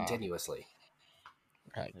Ah. continuously.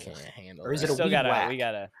 I can't handle Or is that. it a Still weed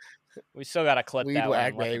whack? We still gotta clip Weed that one whack,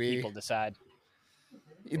 and let the baby. people decide.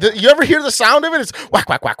 You ever hear the sound of it? It's whack,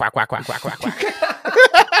 whack, whack, whack, whack, whack, whack, whack,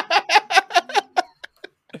 whack.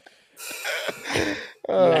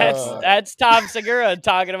 That's Tom Segura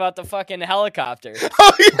talking about the fucking helicopter.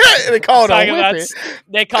 Oh yeah, they call it a Talking about whippet.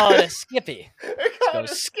 they call it a skippy. They call it a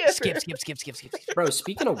Goes skip. skip. Bro,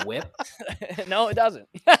 speaking of whip, No, it doesn't.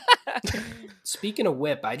 speaking of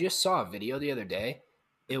whip, I just saw a video the other day.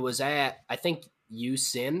 It was at, I think,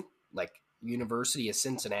 UCin, like University of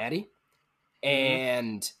Cincinnati.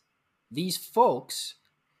 And these folks,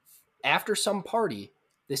 after some party,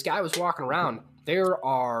 this guy was walking around. There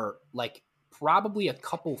are like probably a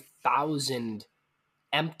couple thousand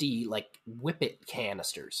empty like whippet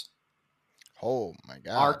canisters. Oh my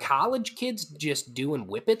god. Are college kids just doing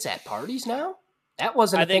whippets at parties now? That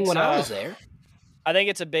wasn't I a thing think when I so. was there. I think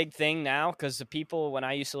it's a big thing now because the people when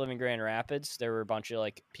I used to live in Grand Rapids, there were a bunch of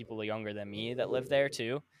like people younger than me that lived there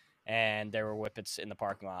too, and there were whippets in the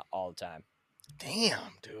parking lot all the time. Damn,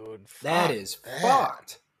 dude. That Fuck is that.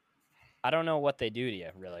 fucked. I don't know what they do to you,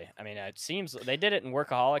 really. I mean, it seems they did it in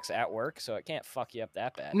Workaholics at work, so it can't fuck you up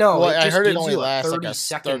that bad. No, Well, it I just heard it gives only you a lasts like 30 a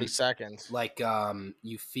second, 30 seconds. like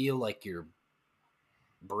you feel like your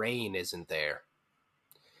brain isn't there.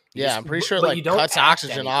 You Yeah, just- I'm pretty sure it but like you don't cuts act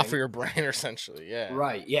oxygen off of anything. your brain, essentially. Yeah.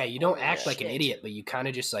 Right. Yeah, you don't Oh, act like an shit. idiot, but you kind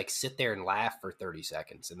of just like sit there and laugh for 30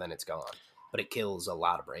 seconds and then it's gone. But it kills a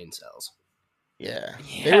lot of brain cells. Yeah.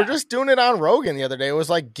 Yeah. They were just doing it on Rogan the other day. It was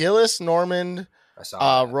like Gillis, Normand, I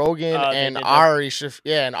saw that. Rogan, Oh, they and did that. Ari.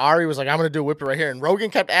 And Ari was like, I'm going to do a whippet right here. And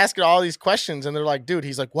Rogan kept asking all these questions. And they're like, dude,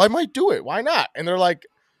 he's like, well, I might do it. Why not? And they're like,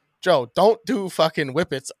 Joe, don't do fucking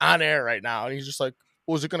whippets on air right now. And he's just like,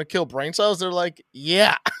 was it going to kill brain cells? They're like,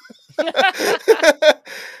 yeah.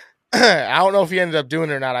 I don't know if he ended up doing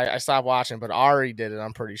it or not. I stopped watching, but Ari did it.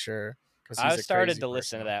 I'm pretty sure. 'Cause he's I a started crazy to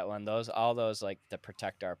listen to person. that one. All those like the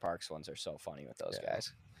Protect Our Parks ones are so funny with those Yeah.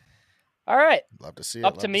 guys. All right, Love to see it.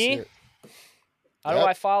 Up love to see me? it. how do Yep.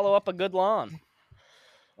 I follow up a good lawn?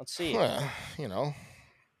 Let's see. Well, you know,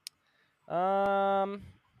 I'm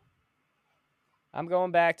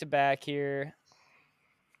going back to back here.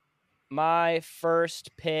 My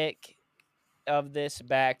first pick of this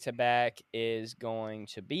back to back is going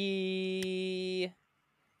to be.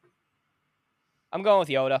 I'm going with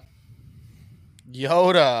Yoda.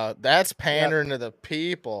 Yoda. That's pandering to the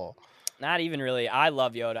people. Not even really. I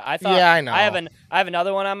love Yoda. I thought. Yeah, I know. I have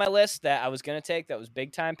another one on my list that I was gonna take that was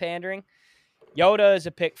big time pandering. Yoda is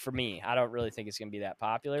a pick for me. I don't really think it's gonna be that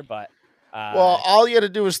popular, but Well, all you had to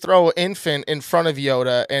do was throw an infant in front of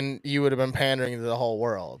Yoda, and you would have been pandering to the whole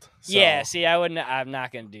world. So. Yeah, see, I'm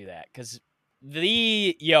not going to do that because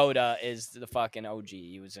the Yoda is the fucking OG.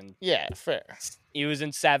 He was in fair. He was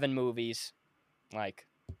in 7 movies. Like,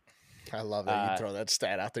 I love that you throw that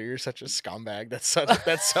stat out there. You're such a scumbag. That's so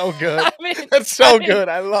good. I mean, good.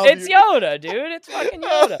 I love it's you. Yoda, dude. It's fucking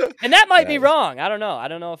Yoda. And that might be wrong. I don't know. I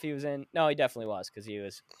don't know if he was in. No, he definitely was because he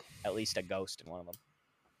was at least a ghost in one of them.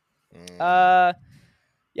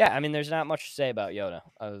 Yeah, I mean, there's not much to say about Yoda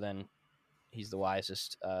other than he's the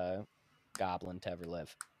wisest goblin to ever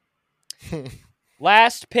live.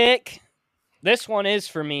 Last pick. This one is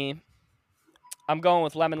for me. I'm going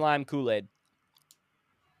with lemon lime Kool-Aid.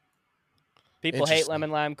 People hate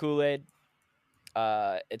lemon lime Kool-Aid.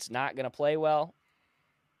 It's not going to play well,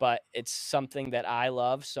 but it's something that I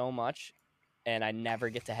love so much and I never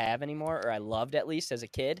get to have anymore, or I loved at least as a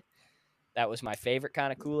kid. That was my favorite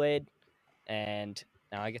kind of Kool-Aid, and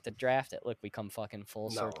now I get to draft it. Look, we come fucking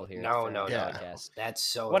full circle here. No. That's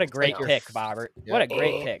so... What a great pick, Bobbert. Yep. What a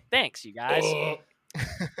great pick. Thanks, you guys.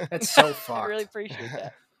 That's so fucked. I really appreciate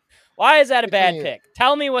that. Why is that a bad pick?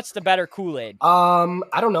 Tell me what's the better Kool-Aid. I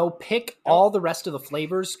don't know. Pick all the rest of the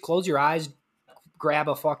flavors. Close your eyes. Grab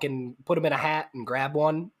a fucking... Put them in a hat and grab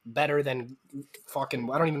one. Better than fucking...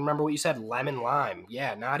 I don't even remember what you said. Lemon lime.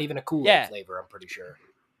 Yeah, not even a Kool-Aid flavor, I'm pretty sure.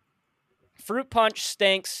 Fruit punch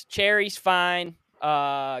stinks. Cherry's fine.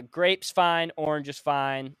 Grapes fine. Orange is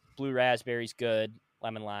fine. Blue raspberry's good.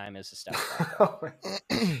 Lemon lime is a step back.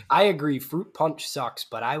 I agree. Fruit punch sucks,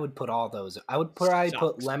 but I would put all those. I would probably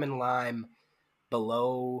put lemon lime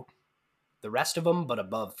below the rest of them, but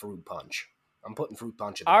above fruit punch. I'm putting fruit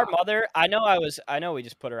punch. Our mother, I know we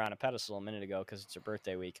just put her on a pedestal a minute ago because it's her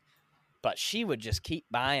birthday week, but she would just keep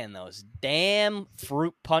buying those damn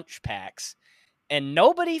fruit punch packs, and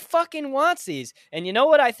nobody fucking wants these. And you know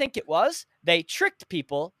what I think it was? They tricked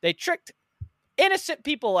people. They tricked innocent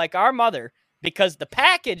people like our mother. Because the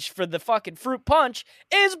package for the fucking fruit punch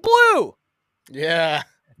is blue. Yeah.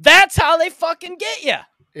 That's how they fucking get you.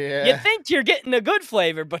 Yeah. You think you're getting a good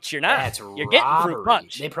flavor, but you're not. You're getting fruit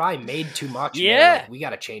punch. They probably made too much. Yeah. Like, we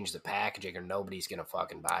got to change the packaging or nobody's going to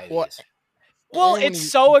fucking buy these. What? Well,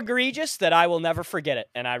 it's so egregious that I will never forget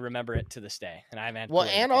it. And I remember it to this day. And I meant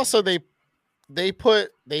and also they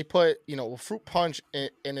put fruit punch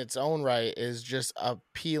in its own right is just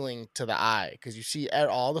appealing to the eye because you see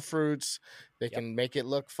all the fruits. They can make it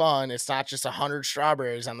look fun. It's not just 100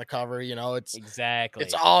 strawberries on the cover. It's exactly.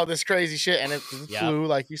 It's all this crazy shit, and it's blue,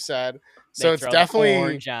 like you said. So it's throw definitely the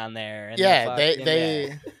orange on there. And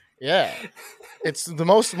it's the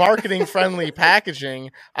most marketing friendly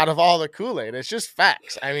packaging out of all the Kool-Aid. It's just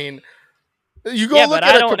facts. I mean, you go look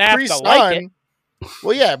at a Capri Sun. Like it.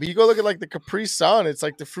 Well, yeah, but you go look at like the Capri Sun. It's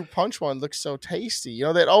like the fruit punch one looks so tasty.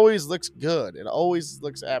 That always looks good. It always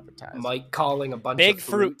looks appetizing. Mike calling a bunch big of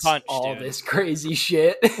fruit punch, all dude. This crazy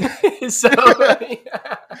shit. So,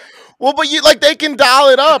 well, but they can dial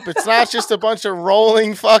it up. It's not just a bunch of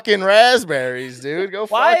rolling fucking raspberries, dude. Go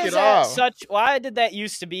fuck it off. Why did that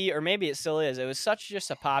used to be, or maybe it still is? It was such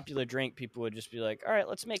just a popular drink. People would just be like, "All right,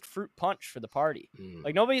 let's make fruit punch for the party."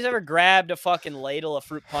 Like nobody's ever grabbed a fucking ladle of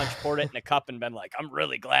fruit punch, poured it in a cup, and been like, "I'm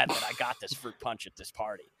really glad that I got this fruit punch at this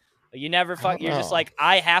party." Like, you never You're just like,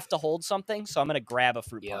 I have to hold something, so I'm gonna grab a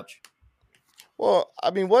fruit punch. Well, I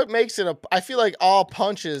mean, what makes it I feel like all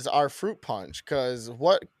punches are fruit punch because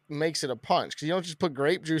what makes it a punch? Because you don't just put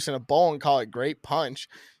grape juice in a bowl and call it grape punch.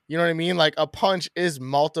 You know what I mean? Like a punch is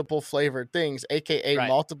multiple flavored things, aka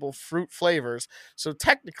multiple fruit flavors. So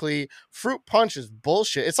technically, fruit punch is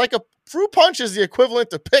bullshit. It's like a fruit punch is the equivalent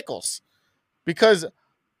to pickles because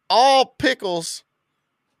all pickles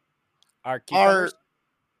aren't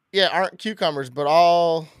cucumbers, but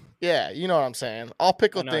all you know what I'm saying. All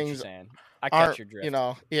pickle things. I catch your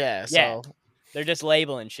drift. So they're just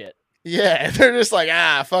labeling shit. Yeah, they're just like,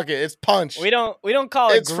 fuck it, it's punch. We don't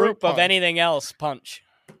call a group of anything else punch.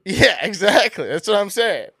 Yeah, exactly. That's what I'm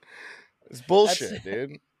saying. It's bullshit,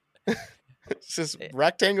 dude. It's just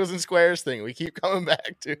rectangles and squares thing. We keep coming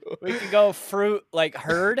back to. We could go fruit like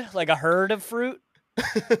herd, like a herd of fruit.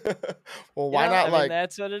 Well, why not? I mean,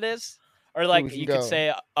 that's what it is. Or like you could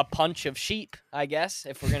say a punch of sheep, I guess,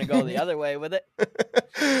 if we're going to go the other way with it.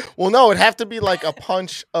 Well, no, it'd have to be like a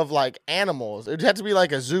punch of like animals. It'd have to be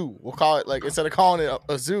like a zoo. We'll call it like, instead of calling it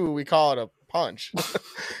a zoo, we call it a punch.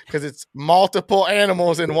 Because it's multiple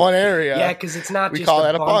animals in one area. Yeah, because it's not just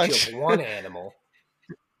a bunch of one animal.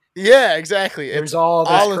 Yeah, exactly. There's all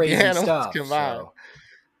this crazy stuff. So.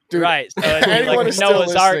 Dude, right, so it'd be like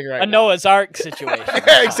a Noah's Ark situation.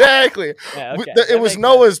 Yeah, exactly. Yeah, okay. It was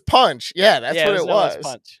Noah's punch. Yeah, that's what it was. Noah's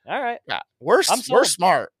punch. All right. Yeah, we're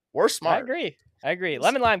smart. We're I smart. agree.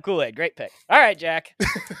 Lemon lime Kool-Aid, great pick. All right, Jack.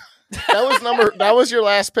 That was your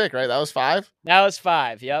last pick, right? That was 5. That was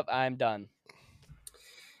 5. Yep, I'm done.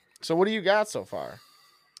 So what do you got so far?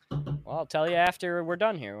 Well, I'll tell you after we're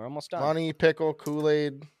done here. We're almost done. Money, pickle,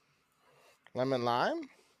 Kool-Aid, lemon lime.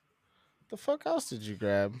 The fuck else did you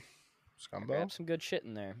grab? Scumbo? Grab some good shit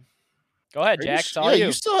in there. Go ahead, Are you Jack. sh- It's all yeah,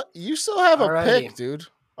 you. you still have a Alrighty. pick, dude.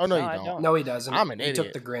 Oh no, No, you I don't. don't. No, he doesn't. I'm an He idiot.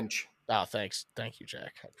 took the Grinch. Oh, thanks. Thank you,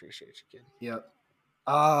 Jack. I appreciate you, kid. Yep.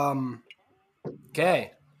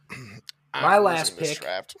 Okay. I'm My losing last this pick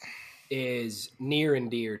draft. is near and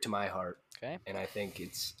dear to my heart. Okay. And I think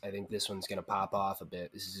this one's gonna pop off a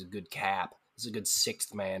bit. This is a good cap. This is a good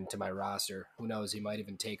 6th man to my roster. Who knows? He might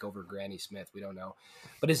even take over Granny Smith. We don't know.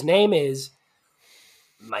 But his name is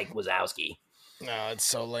Mike Wazowski. No, it's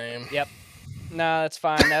so lame. Yep. No, that's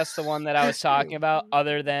fine. That's the one that I was talking about.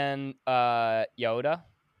 Other than Yoda,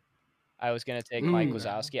 I was gonna take Mike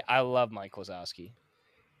Wazowski. I love Mike Wazowski.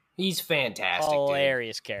 He's fantastic.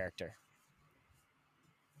 Hilarious character.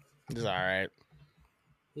 It's all right.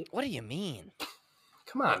 What do you mean?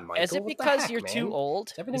 Come on, Michael. Is it what the because heck, you're man? too old?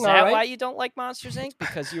 Is everything Is that all right? why you don't like Monsters Inc?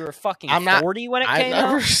 Because you were fucking I'm not- 40 when it I came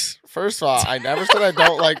never. out? First of all, I never said I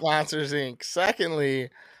don't like Monsters Inc. Secondly,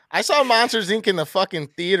 I saw Monsters Inc. in the fucking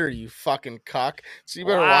theater. You fucking cuck. So you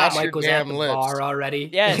better Wow. watch your Mike was at damn the lips. bar already.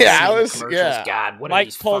 Yeah, He's yeah, seen I the was- commercials. yeah. God, what Mike are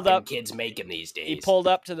these pulled fucking up- kids making these days? He pulled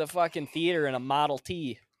up to the fucking theater in a Model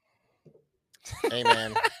T. Hey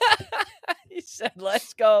man, He said,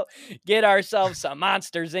 let's go get ourselves some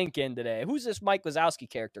Monsters Inc. in today. Who's this Mike Wazowski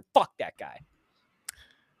character? Fuck that guy.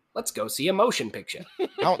 Let's go see a motion picture. I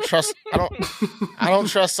don't trust. I don't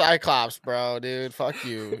trust Cyclops, bro, dude. Fuck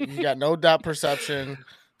you. You got no depth perception.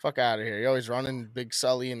 Fuck out of here. You're always running Big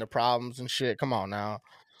Sully into problems and shit. Come on now.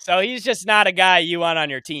 So he's just not a guy you want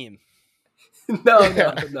on your team. No.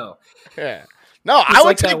 Yeah. No, It's I would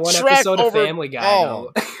like take that one Shrek episode over. of Family Guy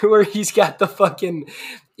Oh, though, where he's got the fucking,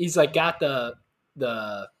 he's like got the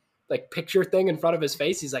like picture thing in front of his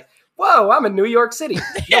face. He's like, "Whoa, I'm in New York City."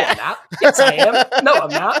 No, I'm not. Yes, I am. No, I'm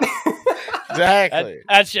not. exactly.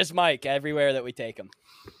 That's just Mike everywhere that we take him.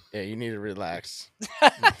 Yeah, you need to relax. All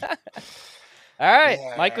right,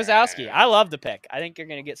 Mike Wazowski. I love the pick. I think you're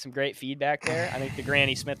going to get some great feedback there. I think the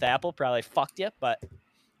Granny Smith apple probably fucked you, but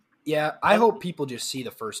Yeah, I hope people just see the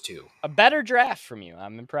first 2. a better draft from you.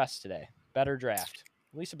 I'm impressed today. Better draft.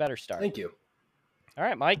 At least a better start. Thank you. All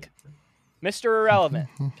right, Mike. Mr. Irrelevant.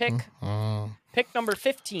 Pick number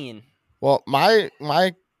 15. Well, my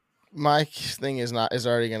thing is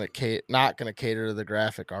already not gonna cater to the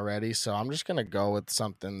graphic already, so I'm just gonna go with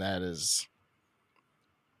something that is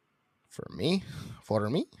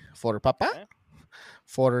for papa, Okay.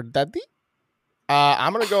 for daddy.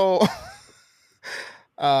 I'm gonna go.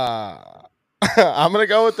 I'm gonna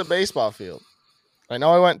go with the baseball field. I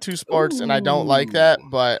know I went 2 sports and I don't like that,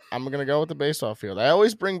 but I'm gonna go with the baseball field. I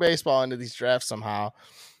always bring baseball into these drafts somehow,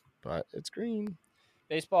 but it's green.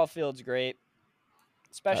 Baseball field's great.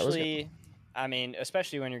 Especially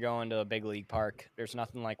when you're going to a big league park. There's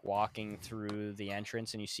nothing like walking through the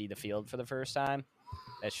entrance and you see the field for the first time.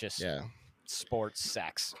 It's just sports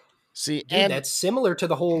sex. See, Dude, and that's similar to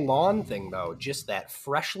the whole lawn thing, though. Just that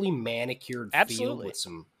freshly manicured field Absolutely. with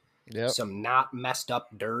some Yep. not messed up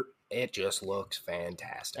dirt. It just looks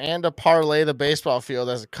fantastic. And to parlay the baseball field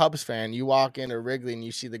as a Cubs fan, you walk into Wrigley and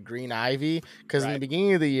you see the green ivy because in the Right.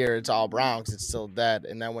 beginning of the year it's all brown because it's still dead,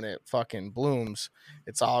 and then when it fucking blooms,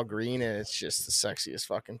 it's all green and it's just the sexiest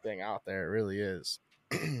fucking thing out there. It really is.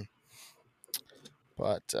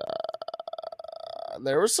 But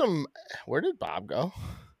there was some. Where did Bob go?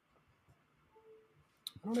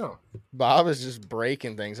 I don't know. Bob is just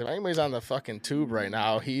breaking things. If anybody's on the fucking tube right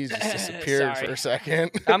now, he's just disappeared for Sorry. a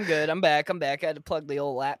second. I'm good. I'm back. I had to plug the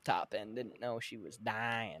old laptop in. Didn't know she was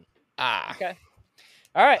dying. Okay.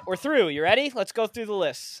 All right. We're through. You ready? Let's go through the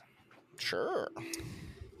list. Sure.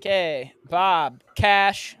 Okay. Bob,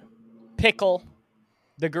 Cash, Pickle,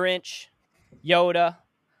 The Grinch, Yoda,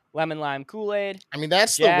 Lemon Lime Kool-Aid, I mean,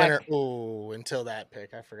 that's Jack. the winner. Oh, until that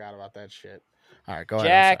pick. I forgot about that shit. All right, go ahead.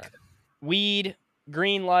 I'm Jack, sorry. Weed,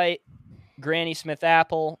 Green Light, Granny Smith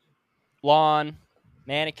Apple, Lawn,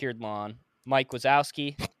 Manicured Lawn, Mike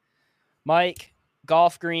Wazowski, Mike,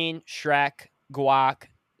 Golf Green, Shrek, Guac,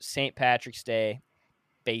 St. Patrick's Day,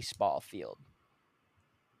 Baseball Field.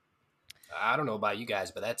 I don't know about you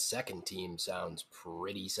guys, but that second team sounds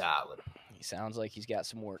pretty solid. He sounds like he's got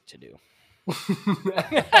some work to do.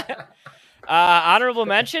 Honorable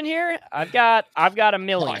mention here. I've got a Oh,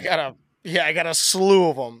 million. I got a slew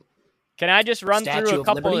of them. Can I just run Statue through a of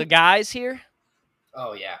couple Liberty? of guys here?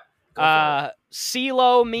 Oh, yeah. Go for it.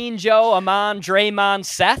 CeeLo, Mean Joe, Amon, Draymond,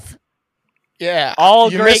 Seth. Yeah.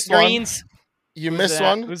 All you great missed one. greens. You Who's missed the-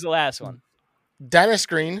 one. Who's the last one? Dennis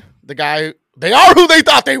Green, the guy. They are who they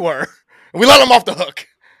thought they were. We let them off the hook.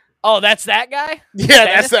 Oh, that's that guy? Yeah,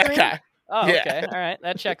 Dennis that's that Green? guy. Oh, Yeah. okay. All right.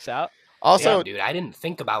 That checks out. Also, Damn, dude, I didn't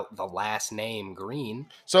think about the last name Green.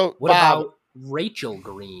 so What Bob, about Rachel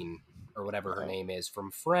Green or whatever her name is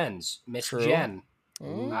from Friends, Miss True. Jen?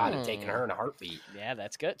 Mm. I'd have taken her in a heartbeat. Yeah,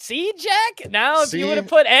 that's good. See, Jack? Now, if you See? would have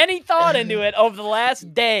put any thought into it over the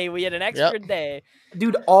last day, we had an extra Yep. day.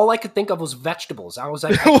 Dude, all I could think of was vegetables. I was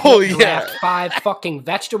like, I can't Oh, yeah. draft 5 fucking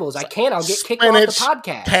vegetables. I can't. I'll get kicked off the Spinach,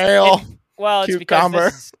 podcast. kale. Well, it's Cucumber.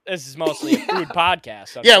 because this is mostly a food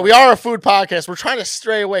podcast. Yeah, we are a food podcast. We're trying to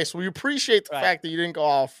stray away, so we appreciate the Right. fact that you didn't go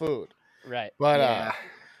all food. Right. But Yeah.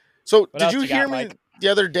 so What did else you you got, hear me Mike? the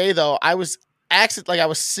other day though? I was I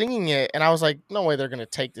was singing it, and I was like, no way they're gonna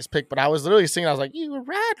take this pick. But I was literally singing. I was like, you were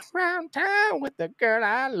right around town with the girl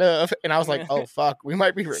I love, and I was like, oh fuck, we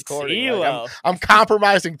might be recording. Like, CeeLo. I'm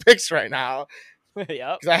compromising picks right now Yep.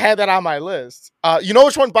 because I had that on my list. You know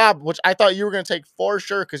which one, Bob? Which I thought you were gonna take for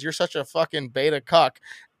sure because you're such a fucking beta cuck.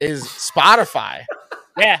 Is Spotify?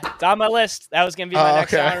 Yeah, it's on my list. That was going to be my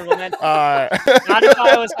next okay. honorable mention. Not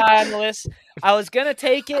Spotify was high on the list. I was going to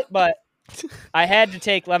take it, but I had to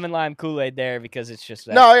take Lemon Lime Kool-Aid there because it's just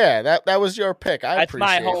No, yeah, that was your pick. I that's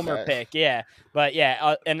my appreciate homer that. pick, yeah. But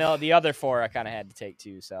yeah, and the other 4 I kind of had to take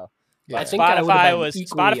too. So Yeah. I think I would've Spotify been was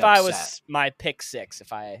equally Spotify was upset. my pick 6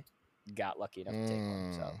 if I got lucky enough to take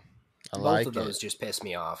one. So I Both like of those it. just pissed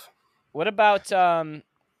me off. what about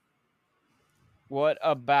what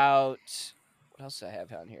else do I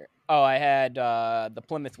have on here? Oh, I had the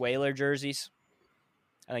Plymouth Whaler jerseys.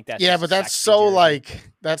 I think that's Yeah, just a but that's sexy so jersey. like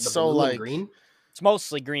that's The so blue and like green. It's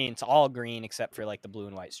mostly green. It's all green except for like the blue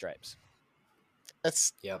and white stripes.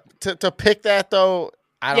 that's Yep. to pick that though.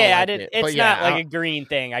 I don't Yeah, like I did. it. It's But yeah, not like a green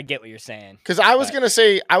thing. I get what you're saying. because I was but-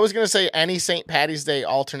 gonna say any St. Patty's Day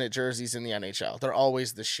alternate jerseys in the NHL. They're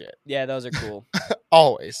always the shit. Yeah, those are cool.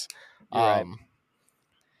 Always. You're right.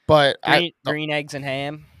 But Green eggs and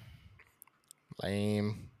ham.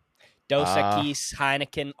 lame. Dos Equis,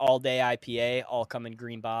 Heineken, all day IPA, all come in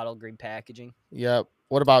green bottle, green packaging. Yep.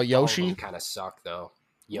 What about Yoshi? Kind of suck though.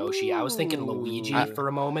 Yoshi. I was thinking Luigi Ooh. for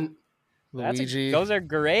a moment. Luigi. Those are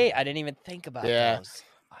great. I didn't even think about Yeah. those.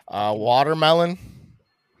 Watermelon.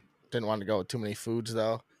 Didn't want to go with too many foods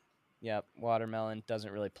though. Yep, watermelon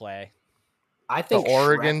doesn't really play. I think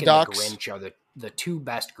Oregon Shrek and Ducks. the Grinch are the 2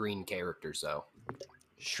 best green characters though.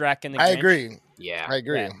 Shrek and the I Grinch. agree. Yeah. I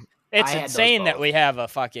agree. Yeah. It's I had those insane that both. we have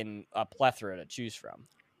a plethora to choose from.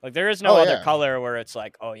 Like there is no Oh, other yeah. color where it's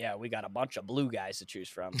like, oh yeah, we got a bunch of blue guys to choose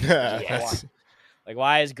from. Yes. Like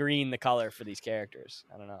why is green the color for these characters?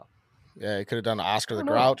 I don't know. Yeah, you could have done Oscar the I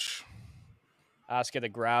don't know. Grouch, Oscar the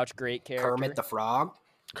Grouch, great character. Kermit the Frog.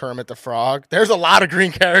 Kermit the Frog. There's a lot of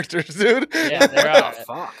green characters, dude. Yeah, there What are. the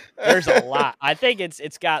fuck? There's a lot. I think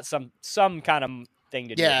it's got some kind of thing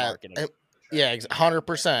to do with Yeah, marketing. yeah,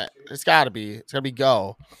 100%. It's got to be. It's got to be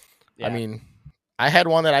go. Yeah. I mean, I had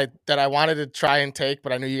one that I wanted to try and take,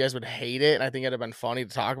 but I knew you guys would hate it, and I think it'd have been funny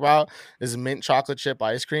to talk about. Is mint chocolate chip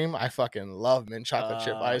ice cream. I fucking love mint chocolate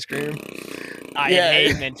chip ice cream. I Yeah,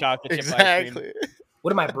 hate mint chocolate chip ice cream. Exactly.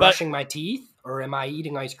 What am I brushing my teeth or am I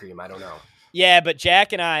eating ice cream? I don't know. Yeah, but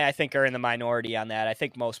Jack and I think, are in the minority on that. I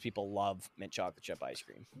think most people love mint chocolate chip ice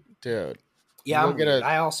cream. Dude. Yeah, You'll I'm get weird. a-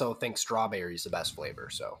 I also think strawberry is the best flavor.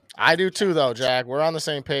 So I do too, though, Jack. We're on the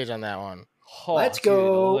same page on that one. Oh, let's dude,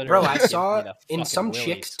 go, literally bro. I gives saw me the in fucking some willies.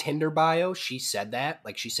 chick's Tinder bio. She said that,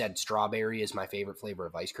 like, she said strawberry is my favorite flavor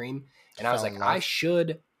of ice cream, and I was Fell like, in love.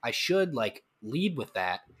 I should like lead with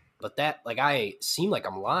that, but that like I seem like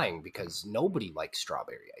I'm lying because nobody likes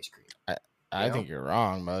strawberry ice cream. I know? think you're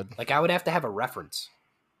wrong, bud. Like I would have to have a reference.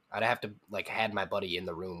 I'd have to like had my buddy in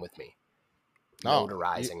the room with me, No,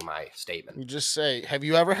 notarizing my statement. You just say, "Have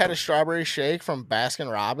you ever had a strawberry shake from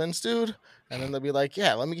Baskin Robbins, dude?" And then they'll be like,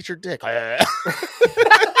 "Yeah, let me get your dick." The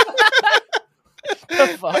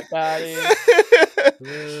fuck out of here.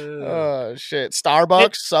 Oh shit!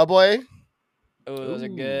 Starbucks, Subway. Oh, those are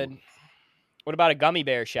Ooh. good. What about a gummy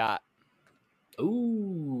bear shot?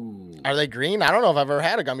 Ooh, Are they green? I don't know if I've ever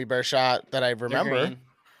had a gummy bear shot that I They're remember. green.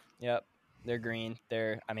 Yep, they're green.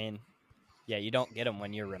 I mean, yeah, you don't get them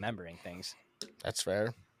when you're remembering things. That's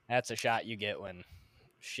fair. That's a shot you get when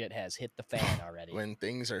shit has hit the fan already. When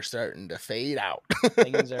things are starting to fade out.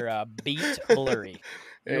 Things are beat blurry.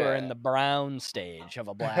 You are Yeah. in the brown stage of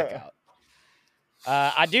a blackout.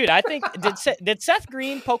 I think did Seth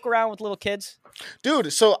Green poke around with little kids?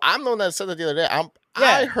 Dude, so I'm the one that said that the other day.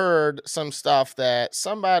 I heard some stuff that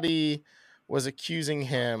somebody was accusing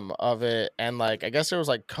him of it, and like I guess there was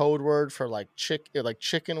like code word for like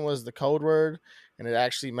chicken was the code word, and it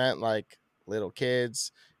actually meant like little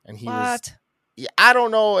kids, and he was. What? Yeah, I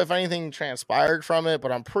don't know if anything transpired from it,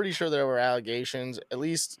 but I'm pretty sure there were allegations, at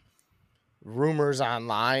least rumors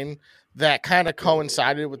online, that kind of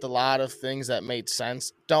coincided with a lot of things that made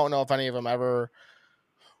sense. Don't know if any of them ever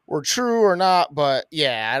were true or not, but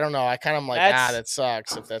yeah, I don't know. I kind of like, that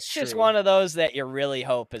sucks if that's It's true. just one of those that you really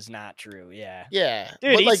hope is not true. Yeah. Yeah.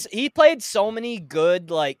 Dude, but like, he played so many good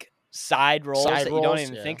like side roles that you don't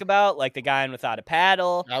even think about, like the guy in Without a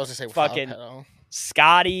Paddle. I was gonna say fucking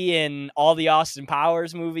Scotty in all the Austin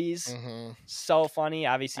Powers movies. Mm-hmm. So funny.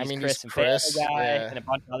 Obviously, he's Chris in Family Guy, yeah. and a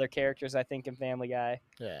bunch of other characters, I think, in Family Guy.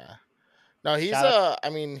 Yeah. No, he's Seth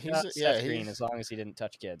Green, as long as he didn't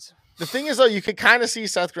touch kids. The thing is, though, you could kind of see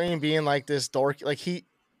Seth Green being like this dork, like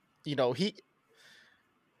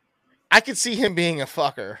I could see him being a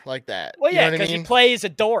fucker like that. Well, yeah, because he plays a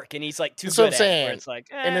dork and he's like too good at it. Where it's like,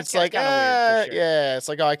 and it's like, weird for sure. Yeah, it's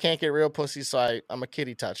like, oh, I can't get real pussy, so I'm a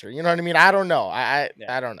kitty toucher. You know what I mean? I don't know. I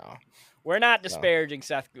don't know. We're not disparaging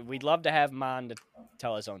Seth. We'd love to have him on to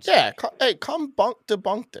tell his own story. Yeah, come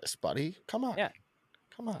debunk this, buddy. Come on. Yeah,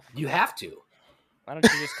 come on. You have to. Why don't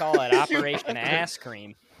you just call it Operation Ass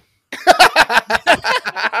Cream?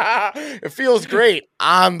 It feels great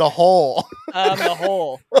on the whole. On the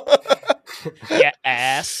whole. Yeah,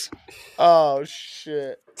 ass. Oh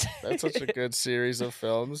shit. That's such a good series of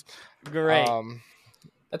films. Great.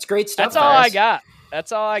 That's great stuff. That's all I got.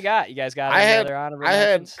 That's all I got. You guys got any other honorable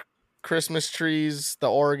mentions? Had Christmas trees, the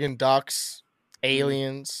Oregon Ducks,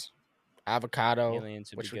 Aliens, Avocado,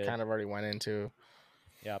 which we kind of already went into.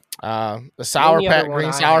 Yep. The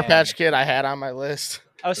Green Sour Patch Kid I had on my list.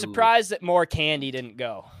 I was surprised that more candy didn't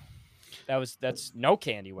go. That's no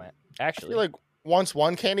candy went, actually. I feel like once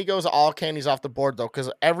one candy goes, all candy's off the board, though,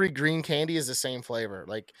 because every green candy is the same flavor.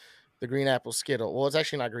 Like the green apple Skittle. Well, it's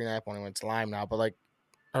actually not green apple anymore. It's lime now, but like,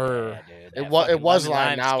 it was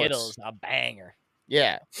lime. Now Skittles, a banger.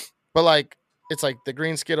 Yeah, but like, it's like the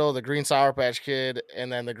green Skittle, the green Sour Patch Kid,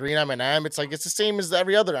 and then the green M&M. It's like, it's the same as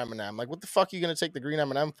every other M&M. Like, what the fuck are you going to take the green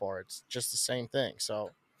M&M for? It's just the same thing.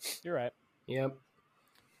 So you're right. Yep.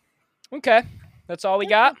 Okay. That's all we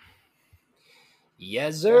got?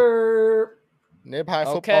 Yes, sir. Nib High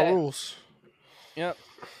football rules. Yep.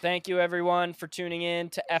 Thank you, everyone, for tuning in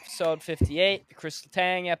to episode 58, the Crystal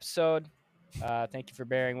Tang episode. Thank you for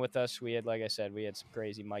bearing with us. Like I said, we had some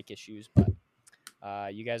crazy mic issues, but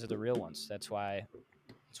you guys are the real ones. That's why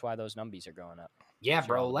those numbies are going up. Yeah,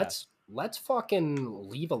 bro. Let's fucking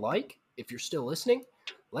leave a like if you're still listening.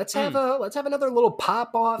 Let's have another little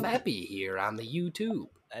pop off epi here on the YouTube.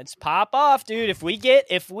 Let's pop off, dude. If we get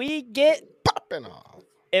popping off.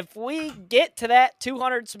 If we get to that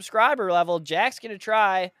 200 subscriber level, Jack's gonna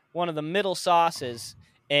try one of the middle sauces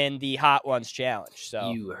in the Hot Ones challenge.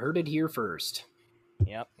 So you heard it here first.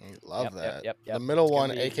 Yep. Love that. Yep. The middle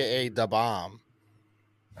one, aka the bomb.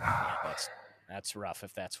 Yeah, that's rough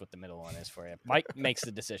if that's what the middle one is for you. Mike makes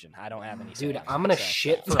the decision. I don't have any. Dude, I'm gonna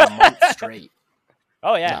shit for a month straight.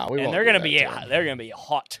 Oh yeah, and they're gonna be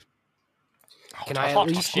hot. Can I at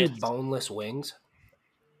least do boneless wings?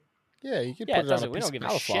 Yeah, you could put it on a piece of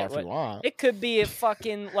cauliflower if you want. It could be a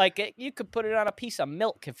fucking you could put it on a piece of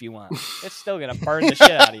milk if you want. It's still gonna burn the shit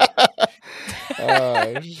out of you.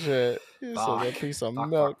 Oh shit! A piece of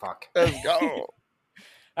milk. Fuck. Let's go.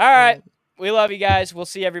 All right, we love you guys. We'll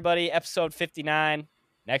see everybody episode 59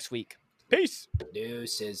 next week. Peace.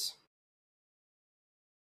 Deuces.